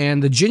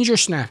 and the ginger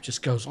snap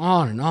just goes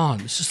on and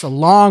on. It's just a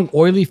long,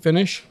 oily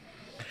finish.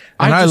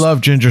 And I love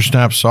ginger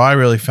snaps, so I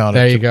really found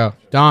There it. you go,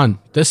 Don.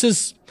 This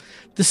is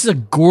a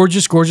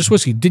gorgeous, gorgeous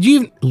whiskey. Did you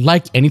even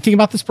like anything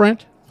about this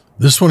brand?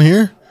 This one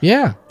here?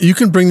 Yeah. You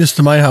can bring this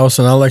to my house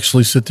and I'll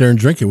actually sit there and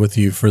drink it with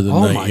you for the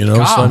Oh night, my you know?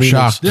 God. So, I mean,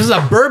 shocked. This is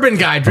a bourbon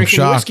guy drinking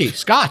shocked. whiskey,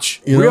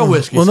 Scotch, you real know,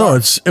 whiskey. Well, no,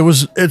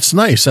 Sorry. it's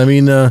nice. I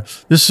mean,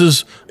 this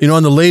is,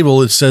 on the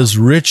label, it says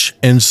rich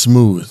and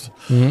smooth.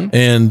 Mm-hmm.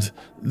 And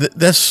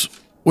that's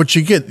what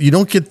you get. You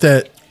don't get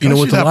that, Can I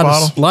with see a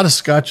that lot of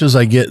scotches,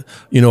 I get,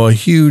 a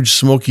huge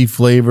smoky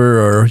flavor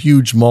or a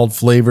huge malt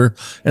flavor.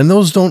 And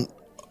those don't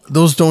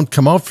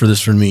come out for this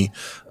for me.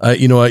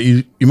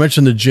 You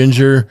mentioned the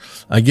ginger.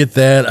 I get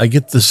that. I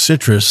get the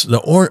citrus. I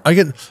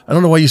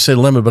don't know why you say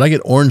lemon, but I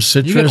get orange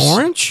citrus. You get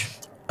orange?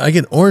 I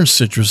get orange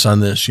citrus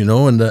on this,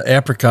 and the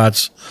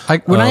apricots.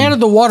 When I added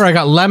the water, I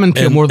got lemon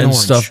peel more than and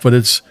orange. stuff,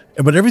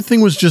 but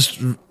everything was just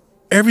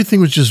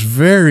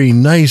very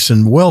nice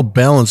and well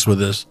balanced with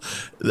this.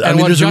 And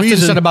what Justin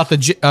said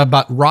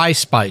about rye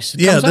spice.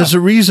 It comes there's out.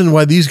 a reason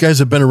why these guys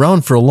have been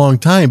around for a long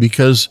time,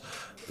 because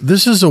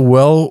this is a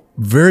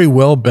very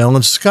well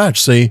balanced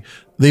Scotch.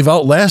 They've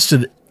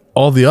outlasted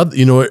all the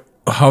other,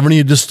 how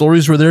many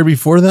distilleries were there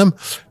before them,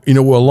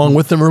 along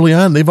with them early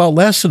on. They've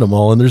outlasted them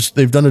all, and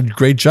they've done a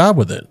great job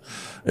with it.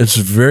 It's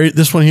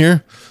this one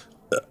here,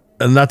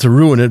 and not to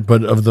ruin it,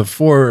 but of the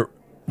 4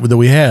 that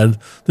we had,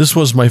 this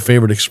was my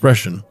favorite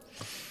expression.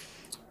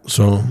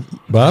 So,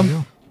 Bob?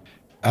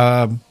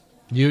 Do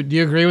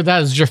you agree with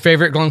that? Is this your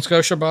favorite Glen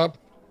Scotia, Bob?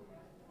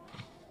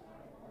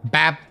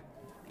 Bab?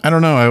 I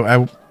don't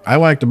know. I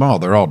liked them all.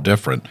 They're all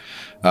different.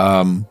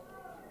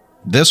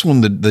 This one,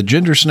 the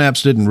ginger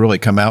snaps didn't really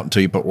come out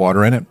until you put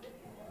water in it.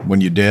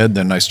 When you did,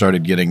 then I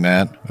started getting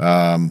that.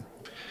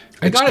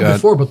 I got it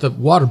before, but the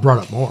water brought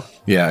up more.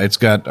 Yeah, it's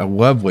got a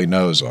lovely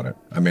nose on it.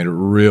 I mean, it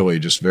really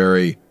just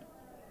very,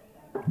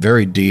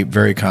 very deep,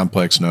 very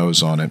complex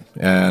nose on it.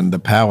 And the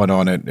palate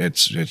on it,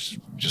 it's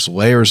just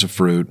layers of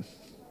fruit,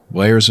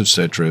 layers of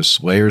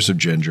citrus, layers of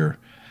ginger.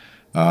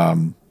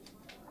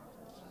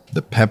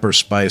 The pepper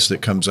spice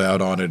that comes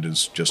out on it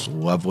is just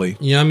lovely.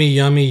 Yummy,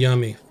 yummy,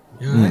 yummy.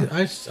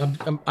 Yeah,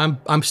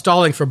 I'm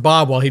stalling for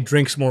Bob while he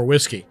drinks more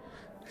whiskey.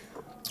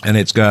 And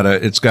it's got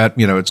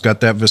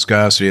that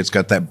viscosity. It's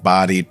got that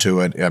body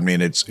to it. I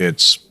mean, it's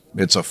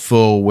a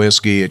full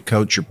whiskey. It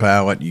coats your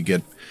palate. You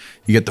get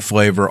the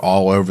flavor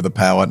all over the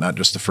palate, not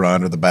just the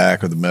front or the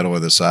back or the middle or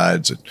the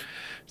sides.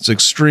 It's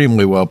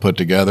extremely well put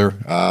together.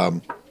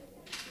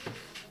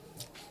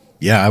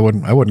 Yeah, I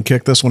wouldn't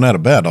kick this one out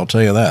of bed. I'll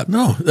tell you that.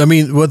 No, I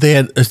mean, what they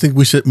had, I think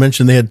we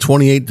mentioned they had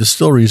 28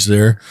 distilleries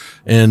there,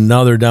 and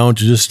now they're down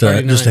to just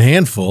a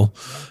handful.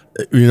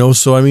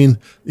 So I mean,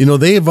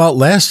 they have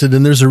outlasted,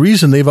 and there's a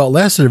reason they've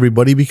outlasted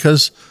everybody,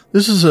 because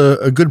this is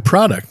a good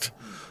product.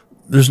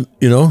 There's,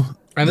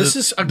 and this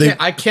is okay.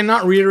 I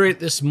cannot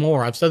reiterate this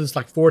more. I've said this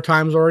like 4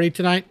 times already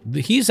tonight.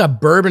 He's a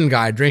bourbon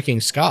guy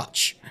drinking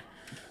scotch.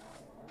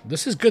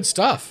 This is good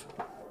stuff.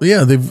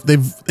 Yeah,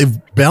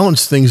 they've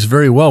balanced things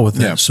very well with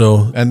that.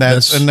 So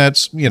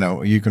that's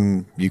you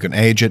can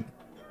age it,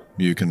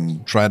 you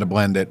can try to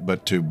blend it,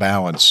 but to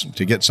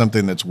get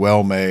something that's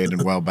well made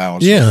and well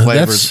balanced, the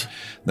flavors,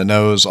 the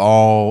nose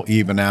all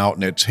even out,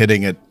 and it's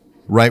hitting it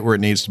right where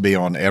it needs to be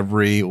on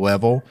every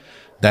level.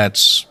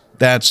 That's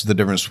the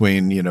difference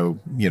between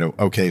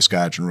okay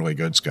scotch and really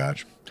good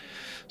scotch.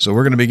 So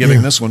we're going to be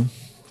giving this one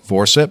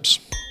 4 sips,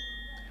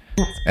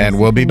 and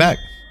we'll be back.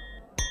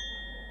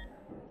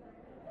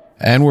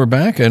 And we're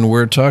back, and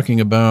we're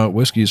talking about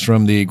whiskeys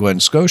from the Glen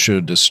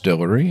Scotia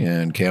Distillery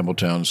in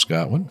Campbelltown,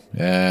 Scotland.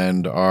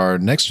 And our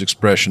next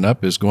expression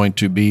up is going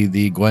to be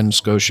the Glen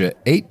Scotia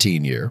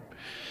 18-year.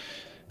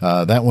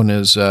 That one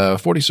is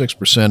 46%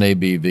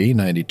 ABV,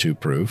 92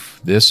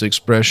 proof. This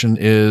expression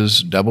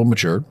is double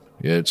matured.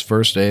 It's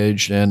first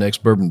aged in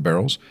ex-bourbon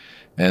barrels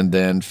and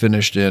then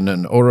finished in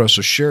an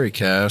Oloroso sherry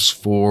cask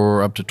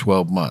for up to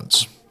 12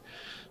 months.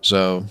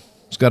 So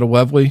it's got a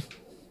lovely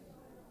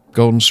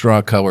golden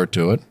straw color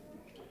to it.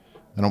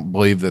 I don't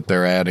believe that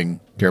they're adding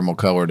caramel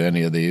color to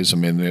any of these. I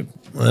mean,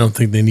 I don't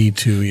think they need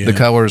to. Yeah. The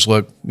colors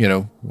look,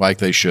 like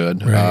they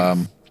should.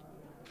 Right.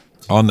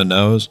 On the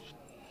nose,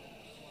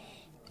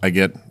 I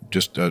get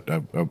just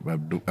a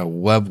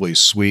lovely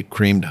sweet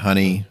creamed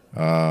honey,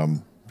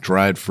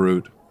 dried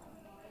fruit.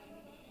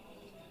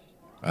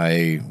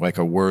 I like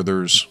a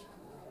Werther's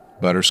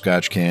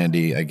butterscotch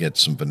candy. I get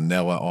some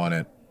vanilla on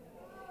it.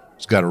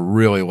 It's got a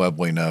really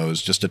lovely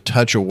nose. Just a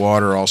touch of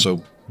water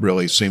also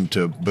really seemed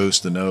to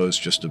boost the nose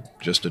just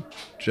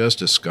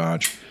a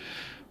scotch.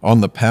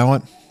 On the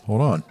palate,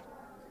 hold on.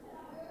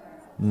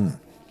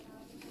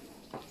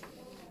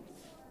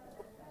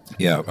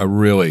 Yeah, a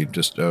really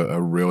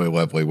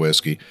lovely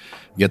whiskey.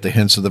 You get the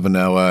hints of the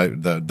vanilla,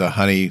 the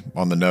honey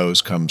on the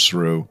nose comes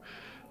through.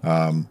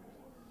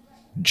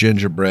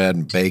 Gingerbread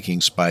and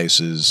baking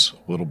spices,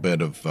 a little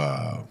bit of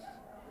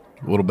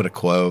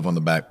clove on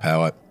the back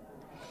palate.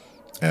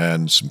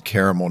 And some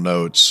caramel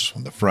notes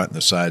on the front and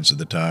the sides of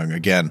the tongue.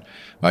 Again,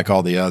 like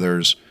all the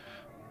others,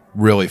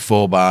 really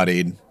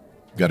full-bodied,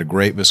 got a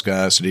great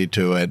viscosity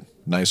to it,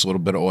 nice little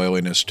bit of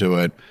oiliness to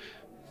it,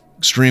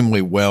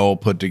 extremely well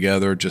put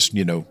together, just,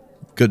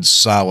 good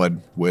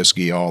solid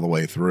whiskey all the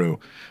way through.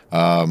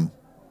 I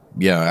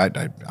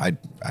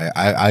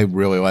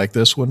really like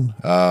this one.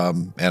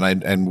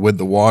 And with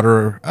the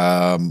water,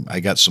 I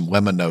got some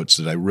lemon notes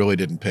that I really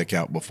didn't pick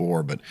out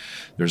before, but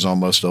there's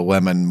almost a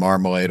lemon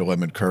marmalade, a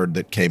lemon curd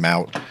that came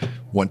out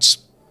once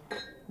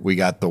we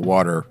got the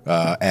water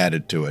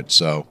added to it.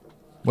 So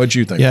what'd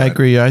you think? Yeah, I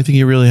agree. I think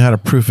you really had to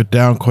proof it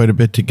down quite a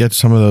bit to get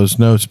some of those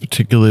notes,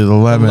 particularly the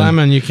lemon. The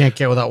lemon you can't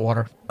get without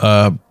water.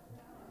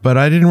 But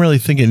I didn't really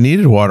think it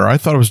needed water. I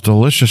thought it was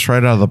delicious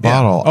right out of the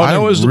bottle. Oh,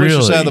 no, it was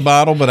delicious out of the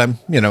bottle, but I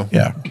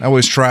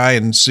always try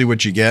and see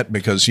what you get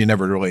because you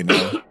never really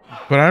know.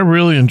 But I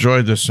really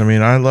enjoyed this. I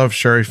mean, I love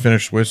sherry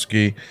finished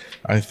whiskey.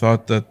 I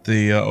thought that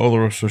the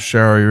Oloroso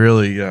sherry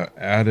really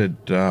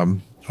added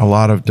a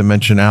lot of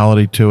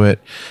dimensionality to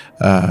it.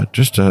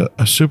 Just a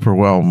super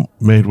well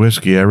made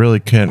whiskey. I really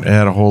can't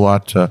add a whole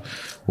lot to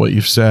what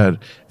you've said,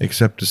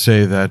 except to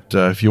say that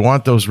if you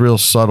want those real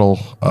subtle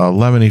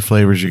lemony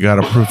flavors, you got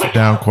to proof it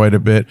down quite a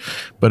bit.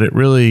 But it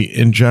really,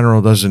 in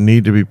general, doesn't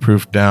need to be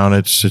proofed down.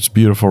 It's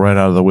beautiful right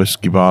out of the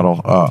whiskey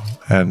bottle,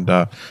 and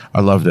I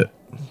loved it.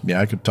 Yeah,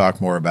 I could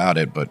talk more about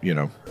it, but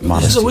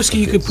this is a whiskey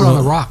you could put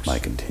on the rocks. By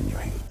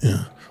continuing,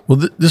 yeah.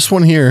 Well, this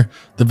one here,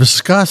 the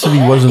viscosity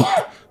wasn't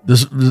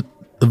the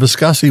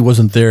viscosity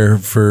wasn't there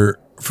for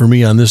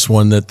me on this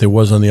one that there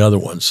was on the other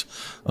ones,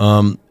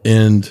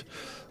 and.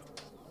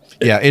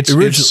 Yeah, it's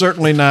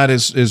certainly not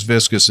as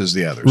viscous as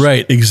the others.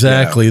 Right,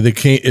 exactly.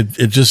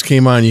 It just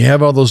came on. You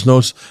have all those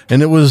notes,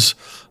 and it was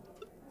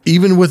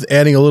even with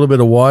adding a little bit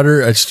of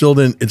water, it still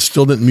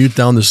didn't mute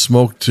down the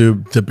smoke to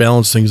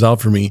balance things out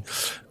for me.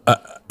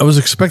 I was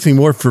expecting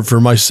more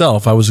for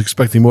myself. I was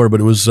expecting more, but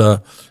it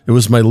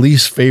was my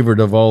least favorite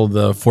of all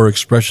the 4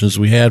 expressions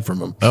we had from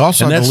them. It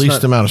also had the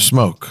least amount of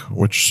smoke,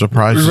 which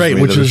surprises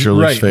me. Which is your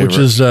least favorite.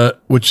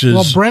 Which is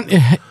well, Brent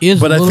is.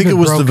 But I think it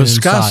was the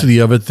viscosity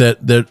of it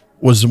that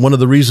was one of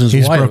the reasons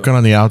He's why. broken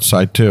on the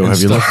outside too. Have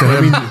you looked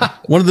at him?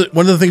 One of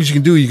the things you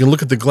can do, you can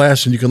look at the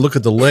glass and you can look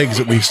at the legs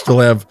that we still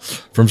have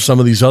from some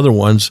of these other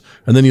ones,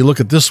 and then you look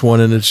at this one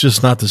and it's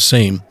just not the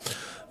same.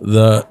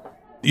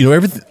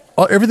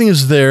 Everything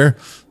is there,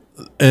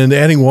 and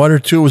adding water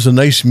to it was a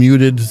nice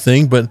muted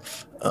thing. But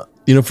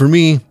for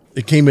me,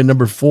 it came in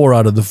number 4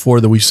 out of the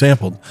 4 that we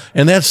sampled,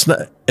 and that's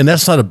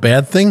not a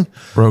bad thing.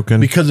 Broken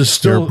because it's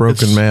You're still a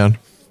broken man.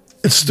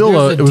 It's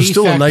still it was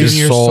still a nice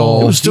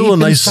soul. It was still a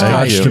nice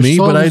scotch to me,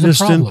 but I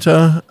just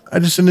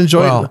didn't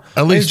enjoy it.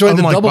 At least I enjoyed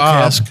the double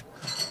Bob. cask.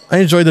 I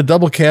enjoyed the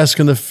double cask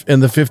and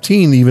the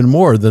 15 even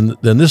more than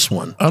this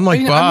one. Unlike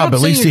I'm Bob, not at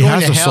saying least you're he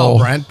going has to a hell, soul.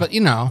 Brent, but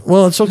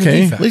Well, it's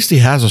okay. At least he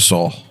has a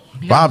soul.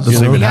 Bob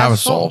doesn't even have a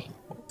soul.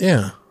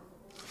 Yeah.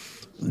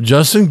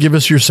 Justin, give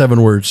us your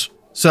 7 words.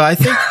 So I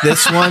think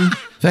this one,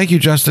 Thank you,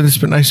 Justin. It's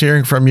been nice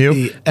hearing from you.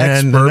 The And the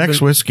ex-bourbon-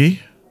 next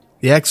whiskey.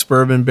 the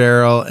ex-bourbon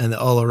barrel and the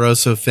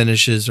Oloroso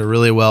finishes are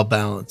really well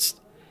balanced.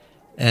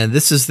 And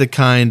this is the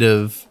kind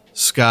of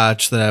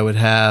scotch that I would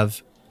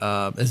have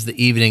as the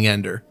evening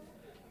ender.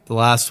 The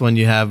last one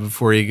you have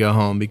before you go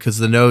home, because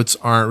the notes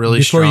aren't really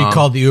Before strong. you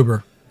call the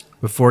Uber.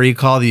 Before you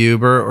call the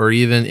Uber, or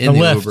even in The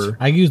the Lyft. Uber.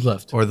 I use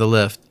Lyft. Or the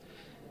Lyft.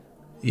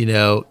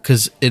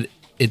 Because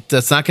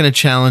that's not going to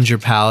challenge your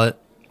palate.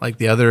 Like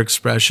the other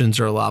expressions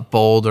are a lot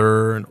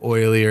bolder and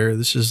oilier.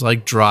 This is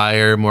like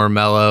drier, more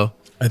mellow.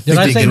 Did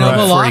I say Nova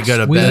before you Lux? go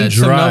to We bed. need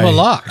some Nova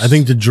Lux. I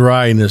think the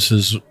dryness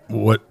is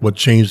what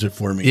changed it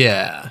for me.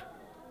 Yeah.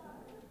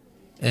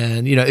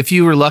 And, if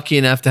you were lucky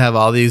enough to have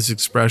all these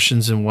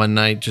expressions in one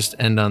night, just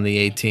end on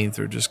the 18th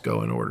or just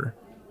go in order.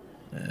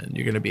 And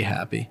you're going to be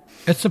happy.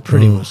 It's a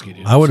pretty whiskey,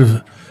 dude. I would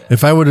have,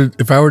 if I were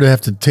to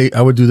have to take,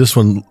 I would do this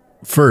one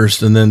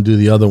first and then do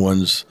the other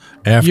ones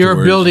afterwards.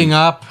 You're building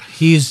up.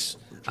 He's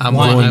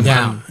winding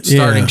down. I'm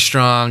starting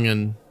strong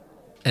and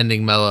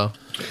ending mellow.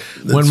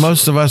 When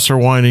most of us are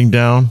winding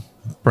down,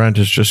 Brent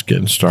is just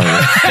getting started.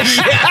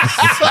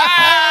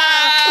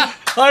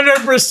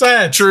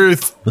 100%.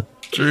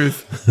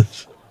 Truth.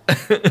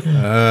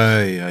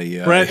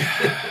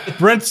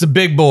 Brent's the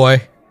big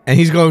boy, and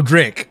he's going to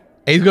drink.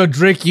 And he's going to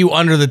drink you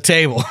under the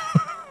table.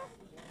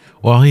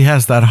 Well, he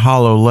has that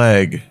hollow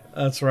leg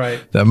That's right.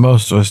 that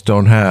most of us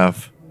don't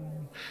have.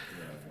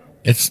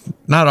 It's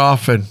not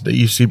often that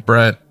you see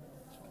Brent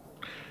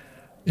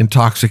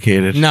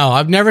intoxicated. No,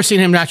 I've never seen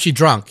him actually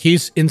drunk.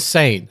 He's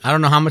insane. I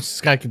don't know how much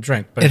this guy can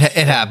drink, but It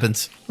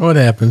happens. What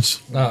happens?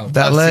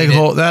 That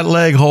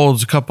leg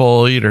holds a couple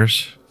of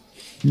liters.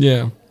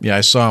 yeah. Yeah,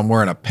 I saw him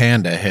wearing a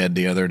panda head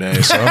the other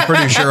day, so I'm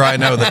pretty sure I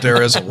know that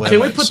there is a limit. Can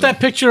we put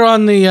that picture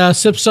on the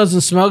Sip Suds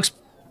and Smokes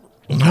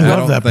I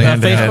love that think-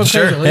 panda head. Facebook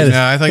page? At least?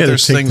 Yeah, I think Gotta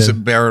there's take things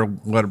that.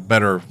 that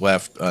better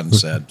left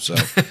unsaid. So,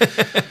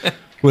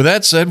 with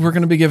that said, we're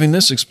going to be giving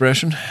this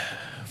expression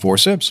 4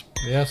 sips.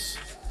 Yes.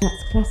 That's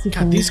classified.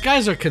 God, these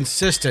guys are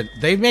consistent.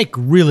 They make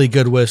really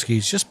good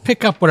whiskeys. Just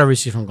pick up whatever you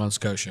see from Glen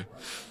Scotia.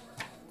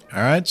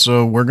 All right,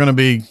 so we're going to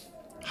be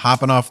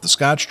hopping off the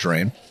Scotch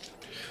train.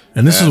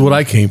 And this is what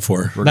I came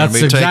for. We're gonna That's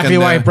be exactly taking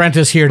why Brent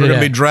is here We're going to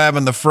today. be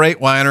driving the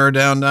Freightliner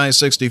down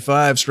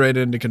I-65 straight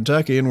into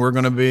Kentucky, and we're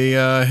going to be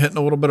hitting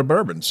a little bit of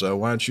bourbon. So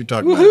why don't you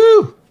talk about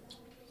it?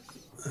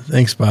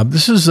 Thanks, Bob.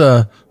 This is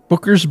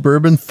Booker's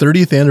Bourbon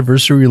 30th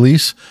anniversary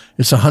release.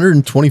 It's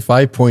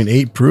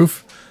 125.8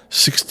 proof,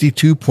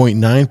 62.9%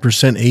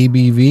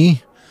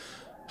 ABV.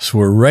 So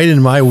we're right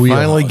in my wheelhouse.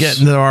 Finally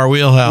getting to our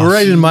wheelhouse. We're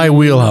right in my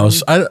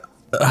wheelhouse.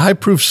 High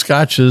proof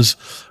scotches,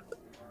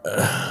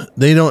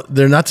 they're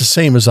not the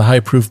same as a high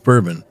proof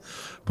bourbon.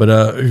 But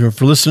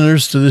for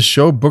listeners to this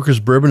show, Booker's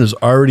Bourbon is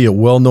already a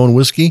well-known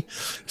whiskey.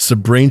 It's the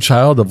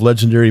brainchild of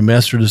legendary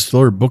master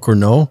distiller Booker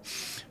Noe.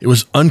 It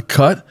was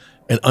uncut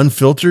and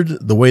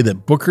unfiltered the way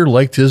that Booker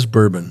liked his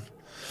bourbon.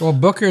 Well,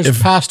 Booker's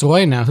passed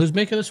away now. Who's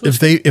making this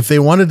whiskey? If they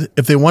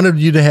wanted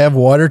you to have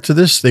water to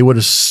this, they would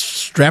have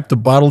strapped a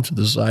bottle to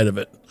the side of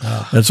it.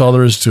 That's all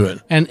there is to it.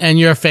 And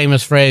your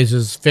famous phrase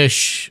is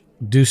fish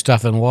do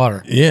stuff in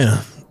water.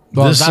 Yeah.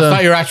 Well, that's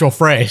not your actual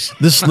phrase.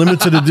 This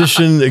limited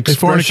edition They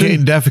fornicate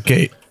and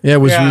expression. defecate. Yeah,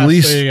 it was Yeah,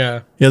 released. there you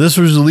go. Yeah, this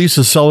was released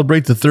to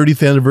celebrate the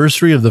 30th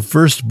anniversary of the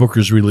first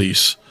Booker's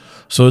release.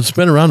 So it's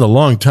been around a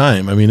long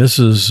time. I mean, this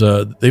is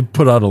they've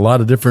put out a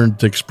lot of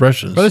different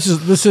expressions. But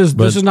this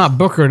is not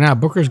Booker now.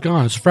 Booker's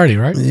gone. It's Freddie,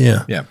 right?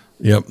 Yeah. Yeah.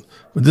 Yep.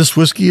 But this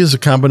whiskey is a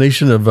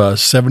combination of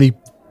 70%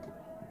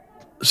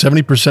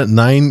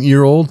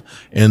 9-year-old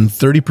and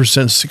 30%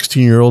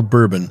 16-year-old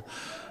bourbon,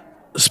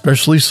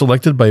 specially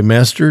selected by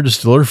master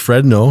distiller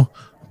Fred Noe,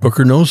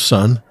 Booker Noe's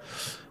son.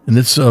 And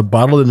it's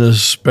bottled in a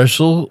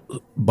special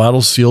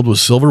bottle sealed with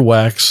silver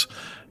wax.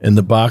 And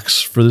the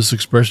box for this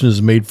expression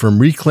is made from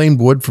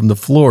reclaimed wood from the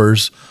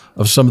floors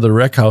of some of the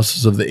wreck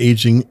houses of the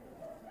aging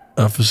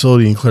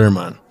facility in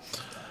Claremont.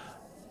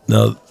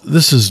 Now,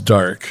 this is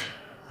dark.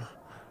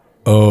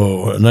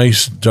 Oh, a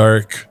nice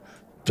dark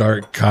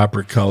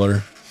copper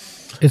color.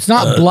 It's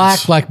not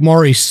black like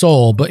Maury's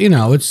soul, but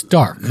it's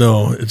dark.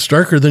 No, it's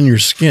darker than your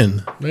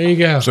skin. There you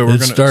go. So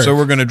It's dark.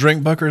 we're gonna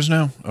drink Booker's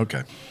now.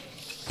 Okay.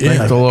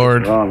 Thank the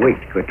Lord. Long week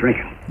to quit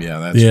drinking. Yeah,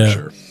 that's Yeah. for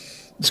sure.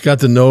 It's got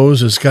the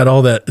nose. It's got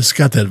all that. It's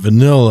got that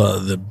vanilla,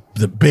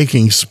 the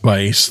baking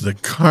spice, the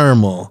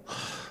caramel.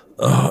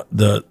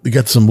 You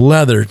got some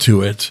leather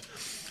to it.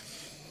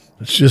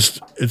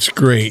 It's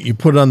great. You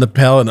put it on the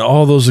palate, and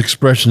all those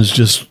expressions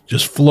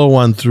just flow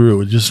on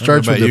through. It just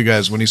starts with you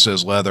guys. When he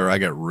says leather, I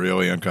get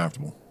really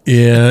uncomfortable.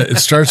 Yeah, it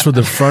starts with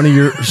the front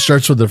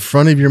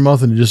of your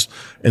mouth, and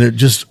it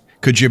just.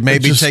 Could you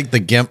maybe take the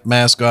GIMP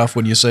mask off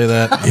when you say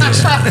that?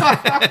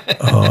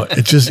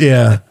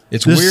 Yeah.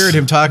 It's weird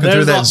him talking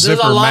through that zipper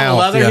There's a lot mouth.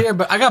 of leather here,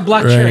 but I got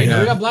black cherry.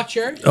 Yeah. We got black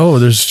cherry? Oh,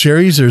 there's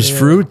cherries, there's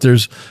fruit,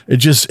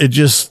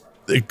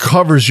 it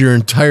covers your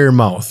entire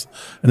mouth.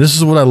 And this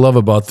is what I love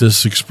about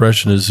this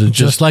expression is it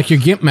Just like your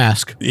GIMP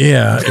mask.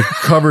 yeah, it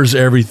covers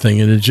everything.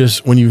 And it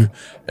just when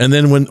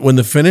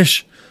the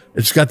finish,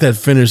 it's got that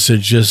finish that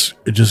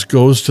just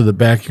goes to the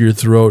back of your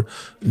throat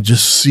and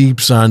just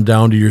seeps on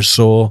down to your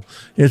soul.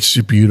 It's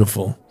just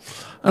beautiful.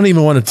 I don't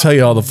even want to tell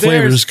you all the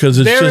flavors because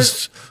it is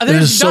so nice.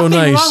 There's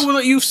nothing wrong with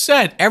what you've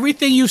said.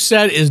 Everything you've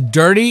said is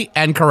dirty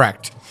and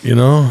correct. You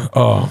know?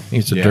 Oh,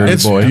 He's a dirty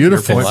it's boy.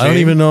 beautiful. Your point I don't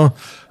being? even know.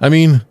 I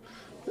mean,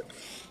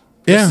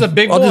 This is a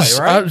big boy,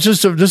 right?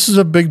 This is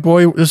a big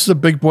boy. This is a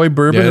big boy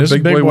bourbon. Yeah, a it's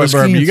big boy whiskey.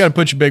 bourbon. You got to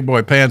put your big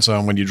boy pants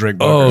on when you drink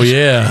Bookers. Oh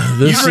yeah,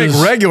 You drink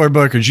regular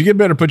Bookers, you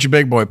better put your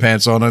big boy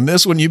pants on. And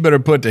this one, you better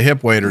put the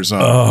hip waders on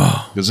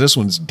because this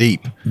one's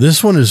deep.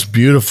 This one is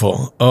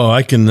beautiful. Oh,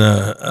 I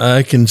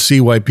can see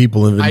why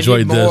people have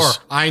enjoyed this.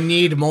 I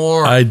need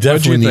more. I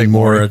definitely need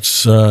more. Maury?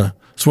 It's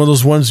one of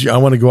those ones I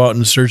want to go out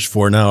and search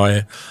for now.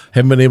 I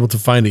haven't been able to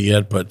find it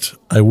yet, but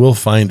I will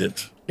find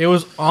it. It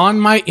was on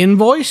my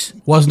invoice,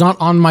 was not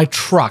on my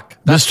truck.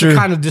 That's Mr. the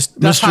kind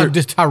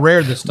of how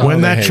rare this stuff is.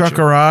 When that truck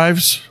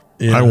arrives,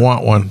 I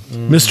want one.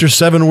 Mr.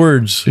 7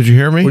 Words. Did you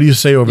hear me? What do you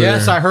say over there?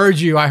 Yes, I heard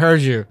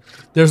you.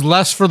 There's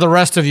less for the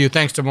rest of you,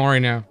 thanks to Maury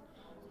now.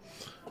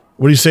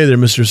 What do you say there,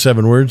 Mr.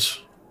 7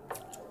 Words?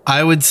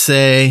 I would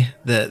say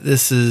that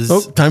this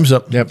is time's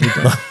up. Yep.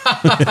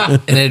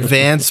 an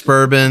advanced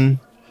bourbon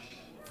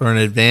for an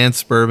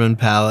advanced bourbon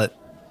palate.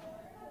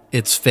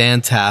 It's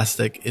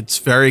fantastic. It's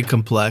very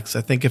complex.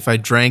 I think if I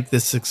drank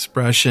this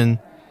expression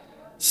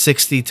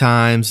 60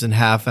 times in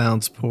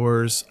half-ounce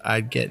pours,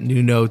 I'd get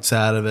new notes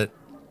out of it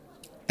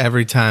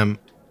every time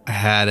I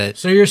had it.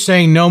 So you're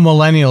saying no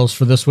millennials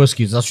for this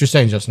whiskey? That's what you're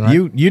saying, Justin,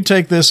 right? You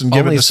take this and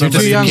give it to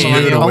somebody who's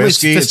new to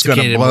whiskey, it's going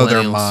to blow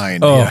their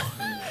mind. Oh. Yeah.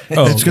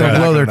 It's going to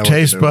blow their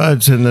taste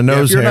buds and the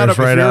nose hairs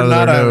right out of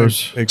their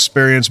nose.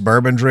 Experienced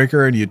bourbon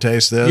drinker and you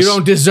taste this, You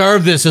don't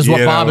deserve this, is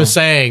what Bob is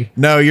saying.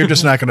 No, you're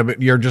just not going to.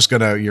 You're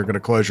going to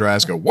close your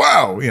eyes, and go,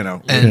 wow,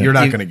 and you're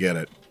not going to get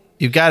it.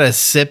 You've got to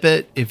sip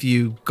it. If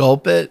you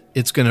gulp it,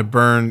 it's going to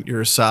burn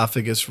your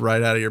esophagus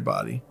right out of your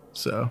body.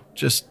 So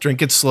just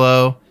drink it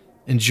slow,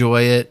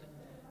 enjoy it,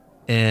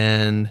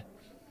 and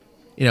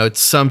it's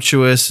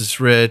sumptuous,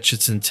 it's rich,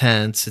 it's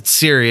intense, it's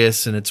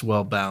serious, and it's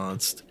well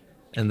balanced.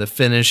 And the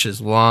finish is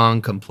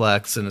long,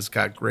 complex, and it's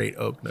got great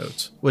oak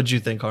notes. What'd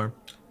you think, Harm?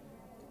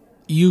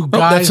 You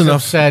guys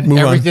have said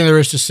everything there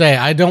is to say.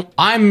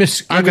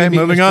 Okay,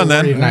 moving on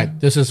then. Tonight.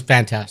 This is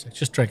fantastic.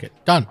 Just drink it.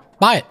 Done.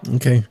 Buy it.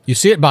 Okay. You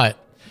see it, buy it.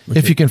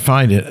 If you can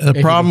find it. The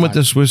problem with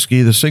this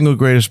whiskey, the single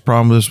greatest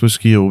problem with this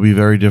whiskey, it will be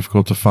very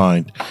difficult to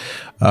find.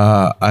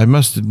 I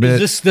must admit.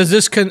 Is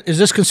this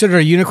considered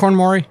a unicorn,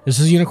 Maury? Is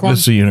this a unicorn?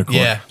 It's a unicorn.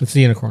 Yeah. It's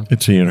a unicorn.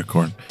 It's a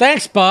unicorn.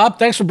 Thanks, Bob.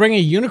 Thanks for bringing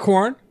a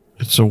unicorn.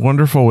 It's a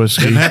wonderful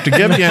whiskey. Didn't have to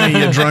give you any,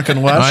 you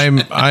drunken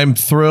lush. I'm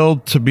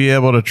thrilled to be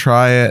able to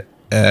try it,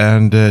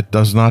 and it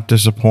does not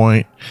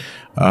disappoint.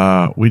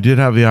 We did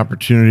have the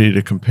opportunity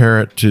to compare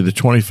it to the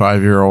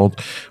 25-year-old,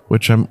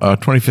 which I'm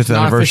 25th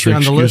anniversary.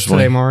 On the list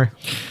today, Maury.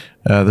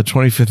 The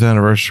 25th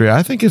anniversary.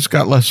 I think it's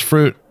got less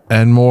fruit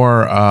and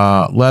more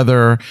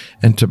leather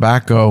and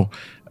tobacco,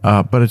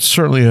 but it's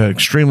certainly an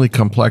extremely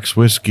complex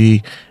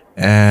whiskey.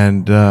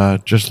 And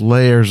just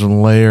layers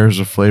and layers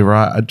of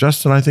flavor.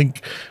 Justin, I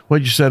think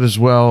what you said is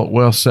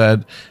well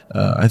said.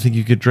 I think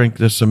you could drink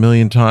this a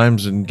million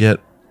times and get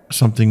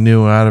something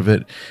new out of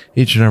it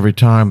each and every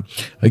time.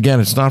 Again,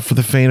 it's not for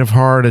the faint of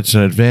heart. It's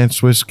an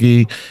advanced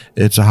whiskey.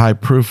 It's a high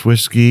proof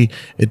whiskey.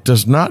 It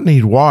does not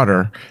need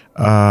water.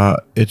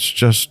 It's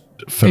just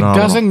phenomenal.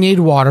 It doesn't need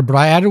water, but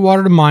I added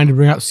water to mine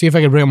to see if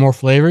I could bring out more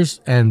flavors.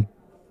 And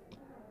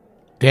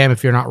damn,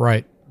 if you're not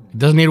right, it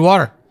doesn't need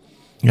water.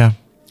 Yeah.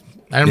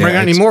 I didn't bring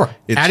out any more.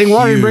 Adding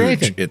water didn't bring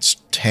anything. It's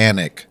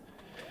tannic.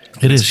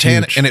 It is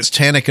tannic, and it's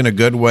tannic in a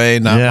good way,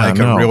 not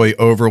a really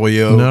overly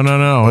oaked.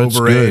 No. It's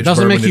good. It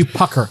doesn't make you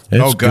pucker.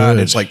 Oh God,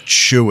 it's like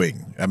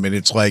chewing. I mean,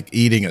 it's like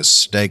eating a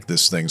steak.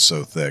 This thing's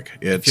so thick.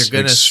 It's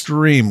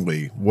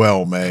extremely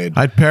well made.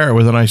 I'd pair it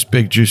with a nice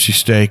big juicy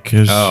steak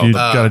because you've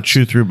got to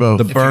chew through both.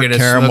 The burnt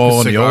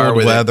caramel and the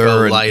old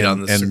leather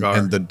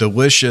and the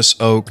delicious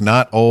oak,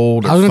 not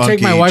old. I was going to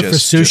take my wife for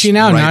sushi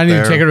now. Now I need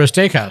to take her to a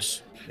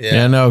steakhouse.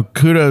 Yeah, no,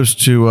 kudos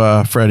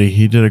to Freddie.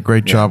 He did a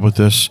great job with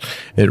this.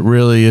 It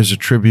really is a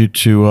tribute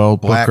to old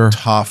Black Booker.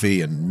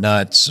 toffee and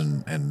nuts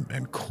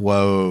and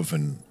clove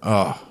and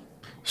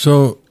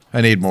So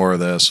I need more of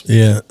this.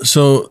 Yeah.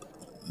 So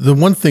The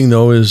one thing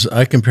though is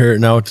I compare it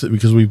now to,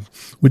 because we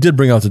did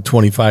bring out the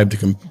 25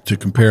 to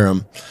compare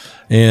them,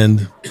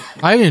 and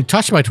I didn't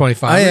touch my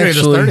 25.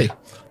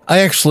 I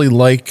actually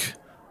like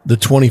the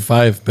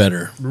 25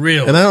 better.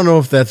 Really? And I don't know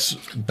if that's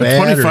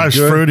bad. The 25's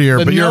or good.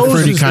 fruitier, but you're a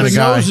fruity kind of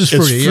guy. It's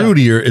fruity,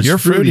 fruitier. It's You're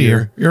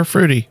fruitier. You're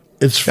fruity.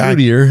 It's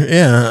fruitier.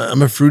 Yeah,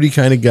 I'm a fruity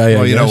kind of guy.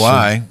 Well, I you know guess.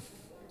 why?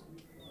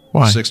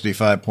 Why?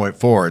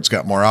 65.4. It's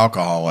got more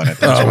alcohol in it.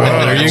 That's Oh, why.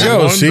 well, there you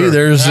go. See,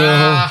 there's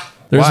my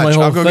Watch,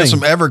 whole I'll go thing. get some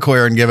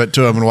Everclear and give it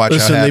to him and watch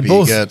Listen, how happy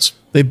he gets.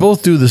 They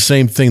both do the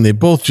same thing. They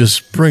both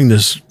just bring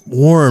this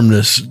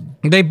warmness.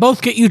 They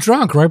both get you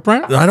drunk, right,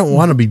 Brent? I don't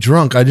want to be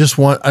drunk. I just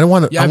want. I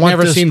want. Yeah, I I've want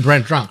never this- seen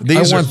Brent drunk.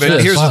 These I are, want but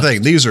this. here's the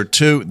thing. These are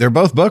two. They're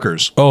both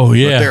Bookers. Oh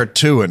yeah, But they're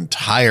two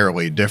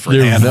entirely different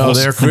They're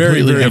animals.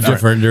 very, very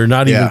different. They're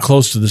not even Yeah.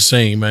 close to the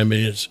same. I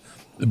mean, it's.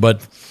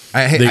 But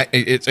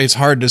It's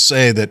hard to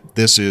say that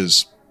this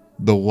is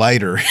the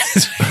lighter.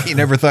 You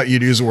never thought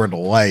you'd use the word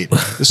light.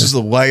 This is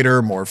the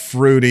lighter, more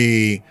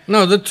fruity.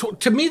 No,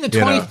 to me the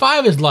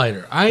 25 is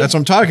lighter. That's what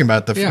I'm talking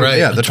about. The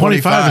the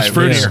 25 is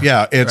fruitier.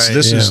 Yeah, it's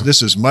Right.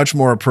 this is much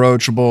more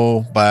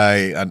approachable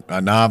by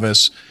a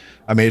novice.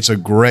 I mean, it's a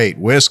great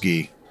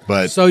whiskey,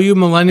 but So you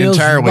millennials,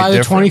 entirely buy the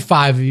different.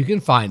 25 if you can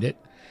find it,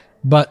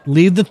 but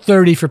leave the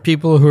 30 for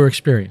people who are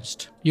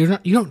experienced. You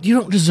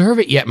don't deserve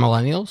it yet,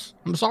 millennials.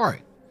 I'm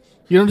sorry,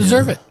 you don't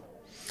deserve it.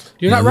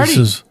 You're not ready.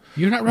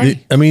 You're not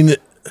ready. I mean,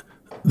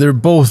 they're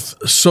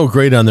both so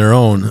great on their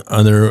own,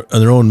 on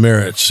their own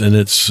merits, and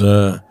it's.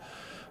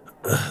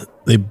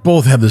 They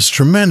both have this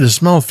tremendous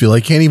mouthfeel. I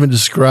can't even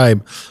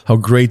describe how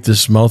great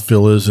this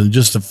mouthfeel is, and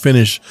just the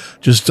finish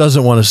just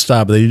doesn't want to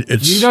stop.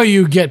 It's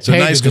you get paid a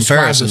nice to describe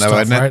comparison, this though,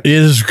 stuff, isn't it? right? It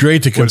is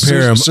great to Well,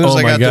 compare them. as soon as Oh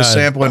I my got God. this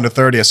sample into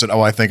 30, I said,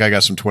 "Oh, I think I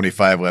got some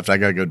 25 left. I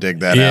got to go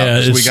dig that Yeah, out.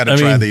 'Cause we it's- got to I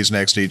try mean, these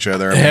next to each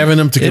other." Having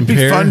them to It'd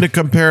compare. be fun to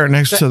compare it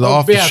next to the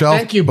off-the-shelf.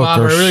 Thank you, Bob.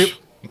 Bookers.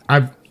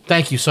 I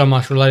thank you so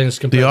much for letting us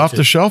compare. The two.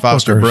 off-the-shelf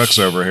Foster Bookers Brooks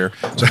over here.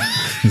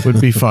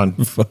 would be fun.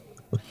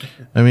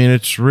 I mean,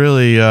 it's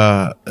really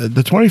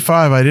the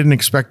 25. I didn't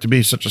expect to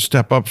be such a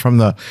step up from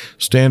the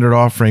standard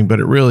offering, but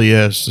it really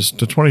is.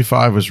 The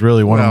 25 was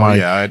really one of my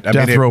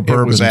death row it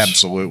bourbons. was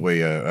absolutely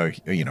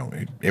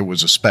it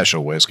was a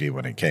special whiskey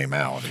when it came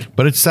out.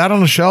 But it sat on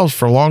the shelves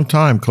for a long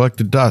time,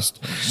 collected dust.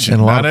 In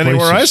a lot Not of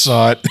anywhere I places.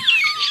 saw it.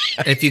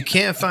 If you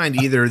can't find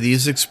either of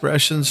these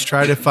expressions,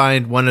 try to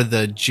find one of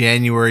the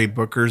January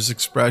Booker's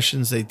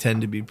expressions. They tend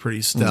to be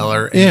pretty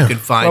stellar. And Yeah. you can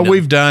find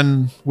Well,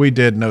 them. we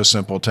did No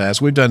Simple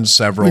Task. We've done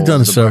several. We've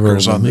done of the several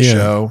Bookers of on them. the Yeah.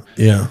 show.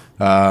 Yeah.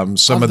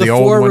 Some of the the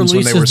old four ones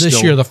when they releases were this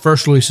still. year, the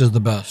first release is the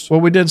best. Well,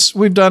 we've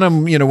done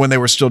them, when they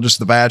were still just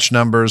the batch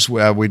numbers.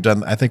 We've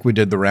done, I think we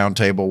did the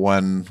Roundtable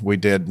one. We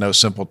did No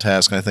Simple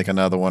Task, and I think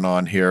another one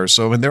on here.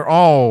 So, I mean, they're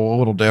all a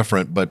little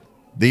different, but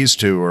these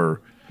two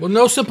are. Well,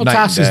 No Simple Night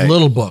and Task is day.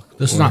 Little Book.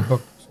 This is not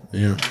Book.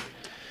 Yeah.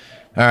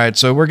 All right,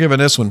 so we're giving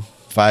this one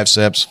 5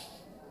 sips.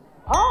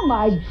 Oh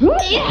my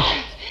goodness.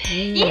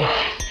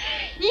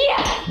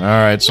 All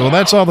right, so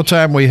that's all the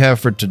time we have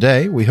for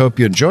today. We hope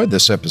you enjoyed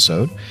this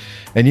episode.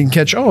 And you can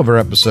catch all of our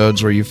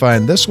episodes where you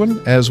find this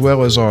one, as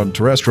well as on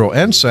terrestrial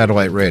and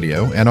satellite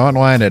radio, and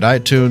online at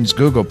iTunes,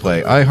 Google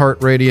Play,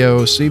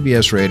 iHeartRadio,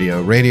 CBS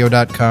Radio,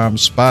 Radio.com,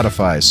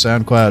 Spotify,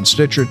 SoundCloud,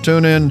 Stitcher,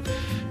 TuneIn,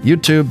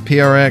 YouTube,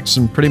 PRX,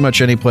 and pretty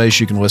much any place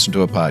you can listen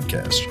to a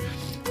podcast.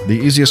 The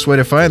easiest way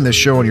to find this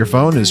show on your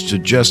phone is to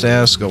just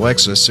ask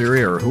Alexa,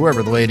 Siri, or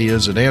whoever the lady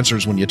is that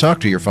answers when you talk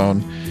to your phone.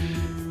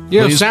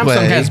 Please Samsung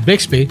play. has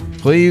Bixby.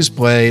 Please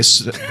play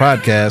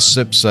podcast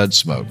Sip Suds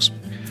Smokes.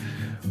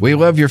 We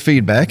love your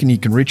feedback, and you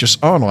can reach us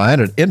online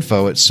at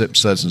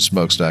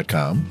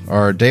info@sipsudsandsmokes.com.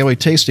 Our daily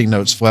tasting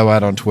notes flow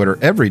out on Twitter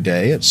every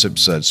day at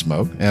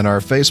SipSudsSmoke, and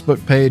our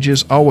Facebook page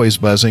is always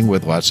buzzing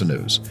with lots of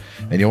news.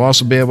 And you'll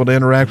also be able to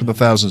interact with the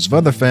thousands of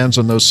other fans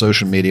on those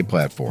social media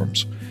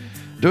platforms.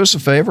 Do us a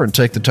favor and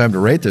take the time to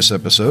rate this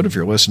episode if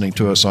you're listening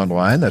to us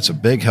online. That's a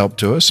big help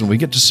to us, and we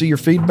get to see your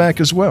feedback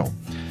as well.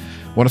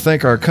 I want to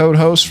thank our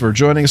co-hosts for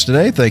joining us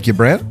today. Thank you,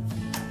 Brent.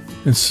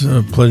 It's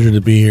a pleasure to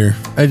be here.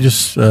 I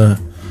just, I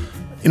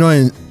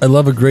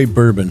love a great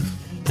bourbon.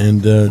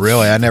 And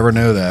Really? I never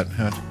knew that.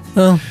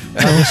 well,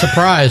 I'm a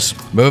surprise.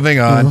 Moving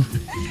on.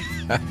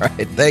 All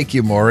right. Thank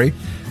you, Maury.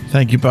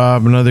 Thank you,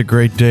 Bob. Another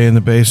great day in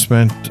the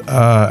basement.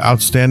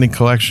 Outstanding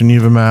collection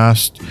you've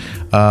amassed.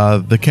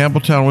 The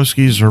Campbelltown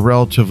whiskeys are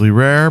relatively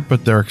rare,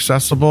 but they're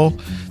accessible.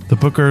 The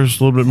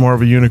Booker's a little bit more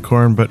of a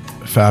unicorn, but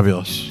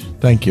fabulous.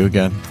 Thank you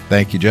again.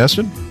 Thank you,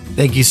 Justin.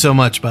 Thank you so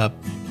much, Bob.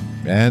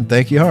 And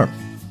thank you, Harm.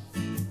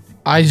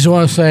 I just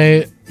want to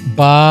say,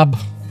 Bob,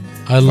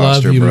 I love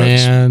Foster you, Brooks.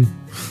 man.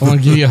 I want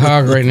to give you a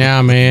hug right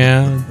now,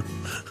 man.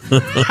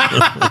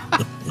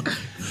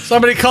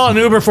 Somebody call an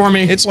Uber for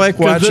me. It's like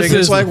 'Cause watching. this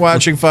It's is- like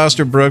watching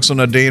Foster Brooks on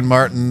a Dean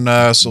Martin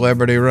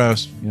celebrity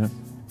roast.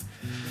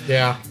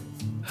 Yeah.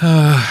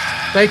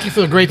 Thank you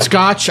for the great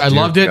scotch. I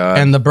loved it, God.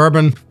 and the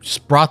bourbon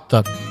just brought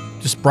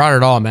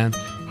it all, man.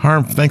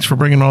 Harm, thanks for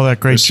bringing all that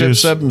great Sip,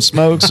 juice. Sip, and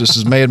Smokes. This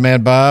is Made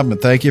Man Bob, and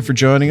thank you for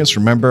joining us.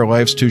 Remember,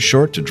 life's too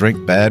short to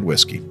drink bad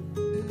whiskey.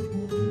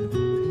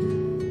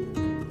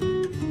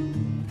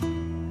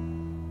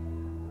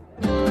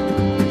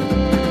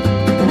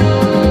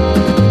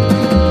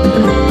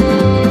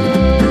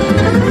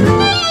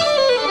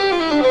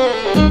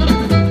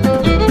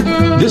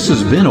 This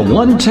has been a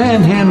One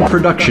Tan Hand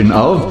production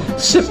of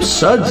Sips,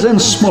 Suds,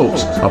 and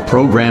Smokes, a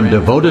program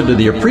devoted to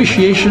the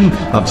appreciation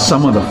of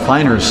some of the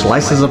finer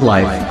slices of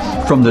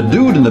life. From the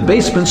Dude in the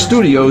Basement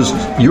Studios,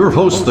 your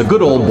hosts, the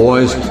Good Old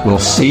Boys, will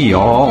see you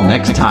all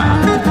next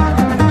time.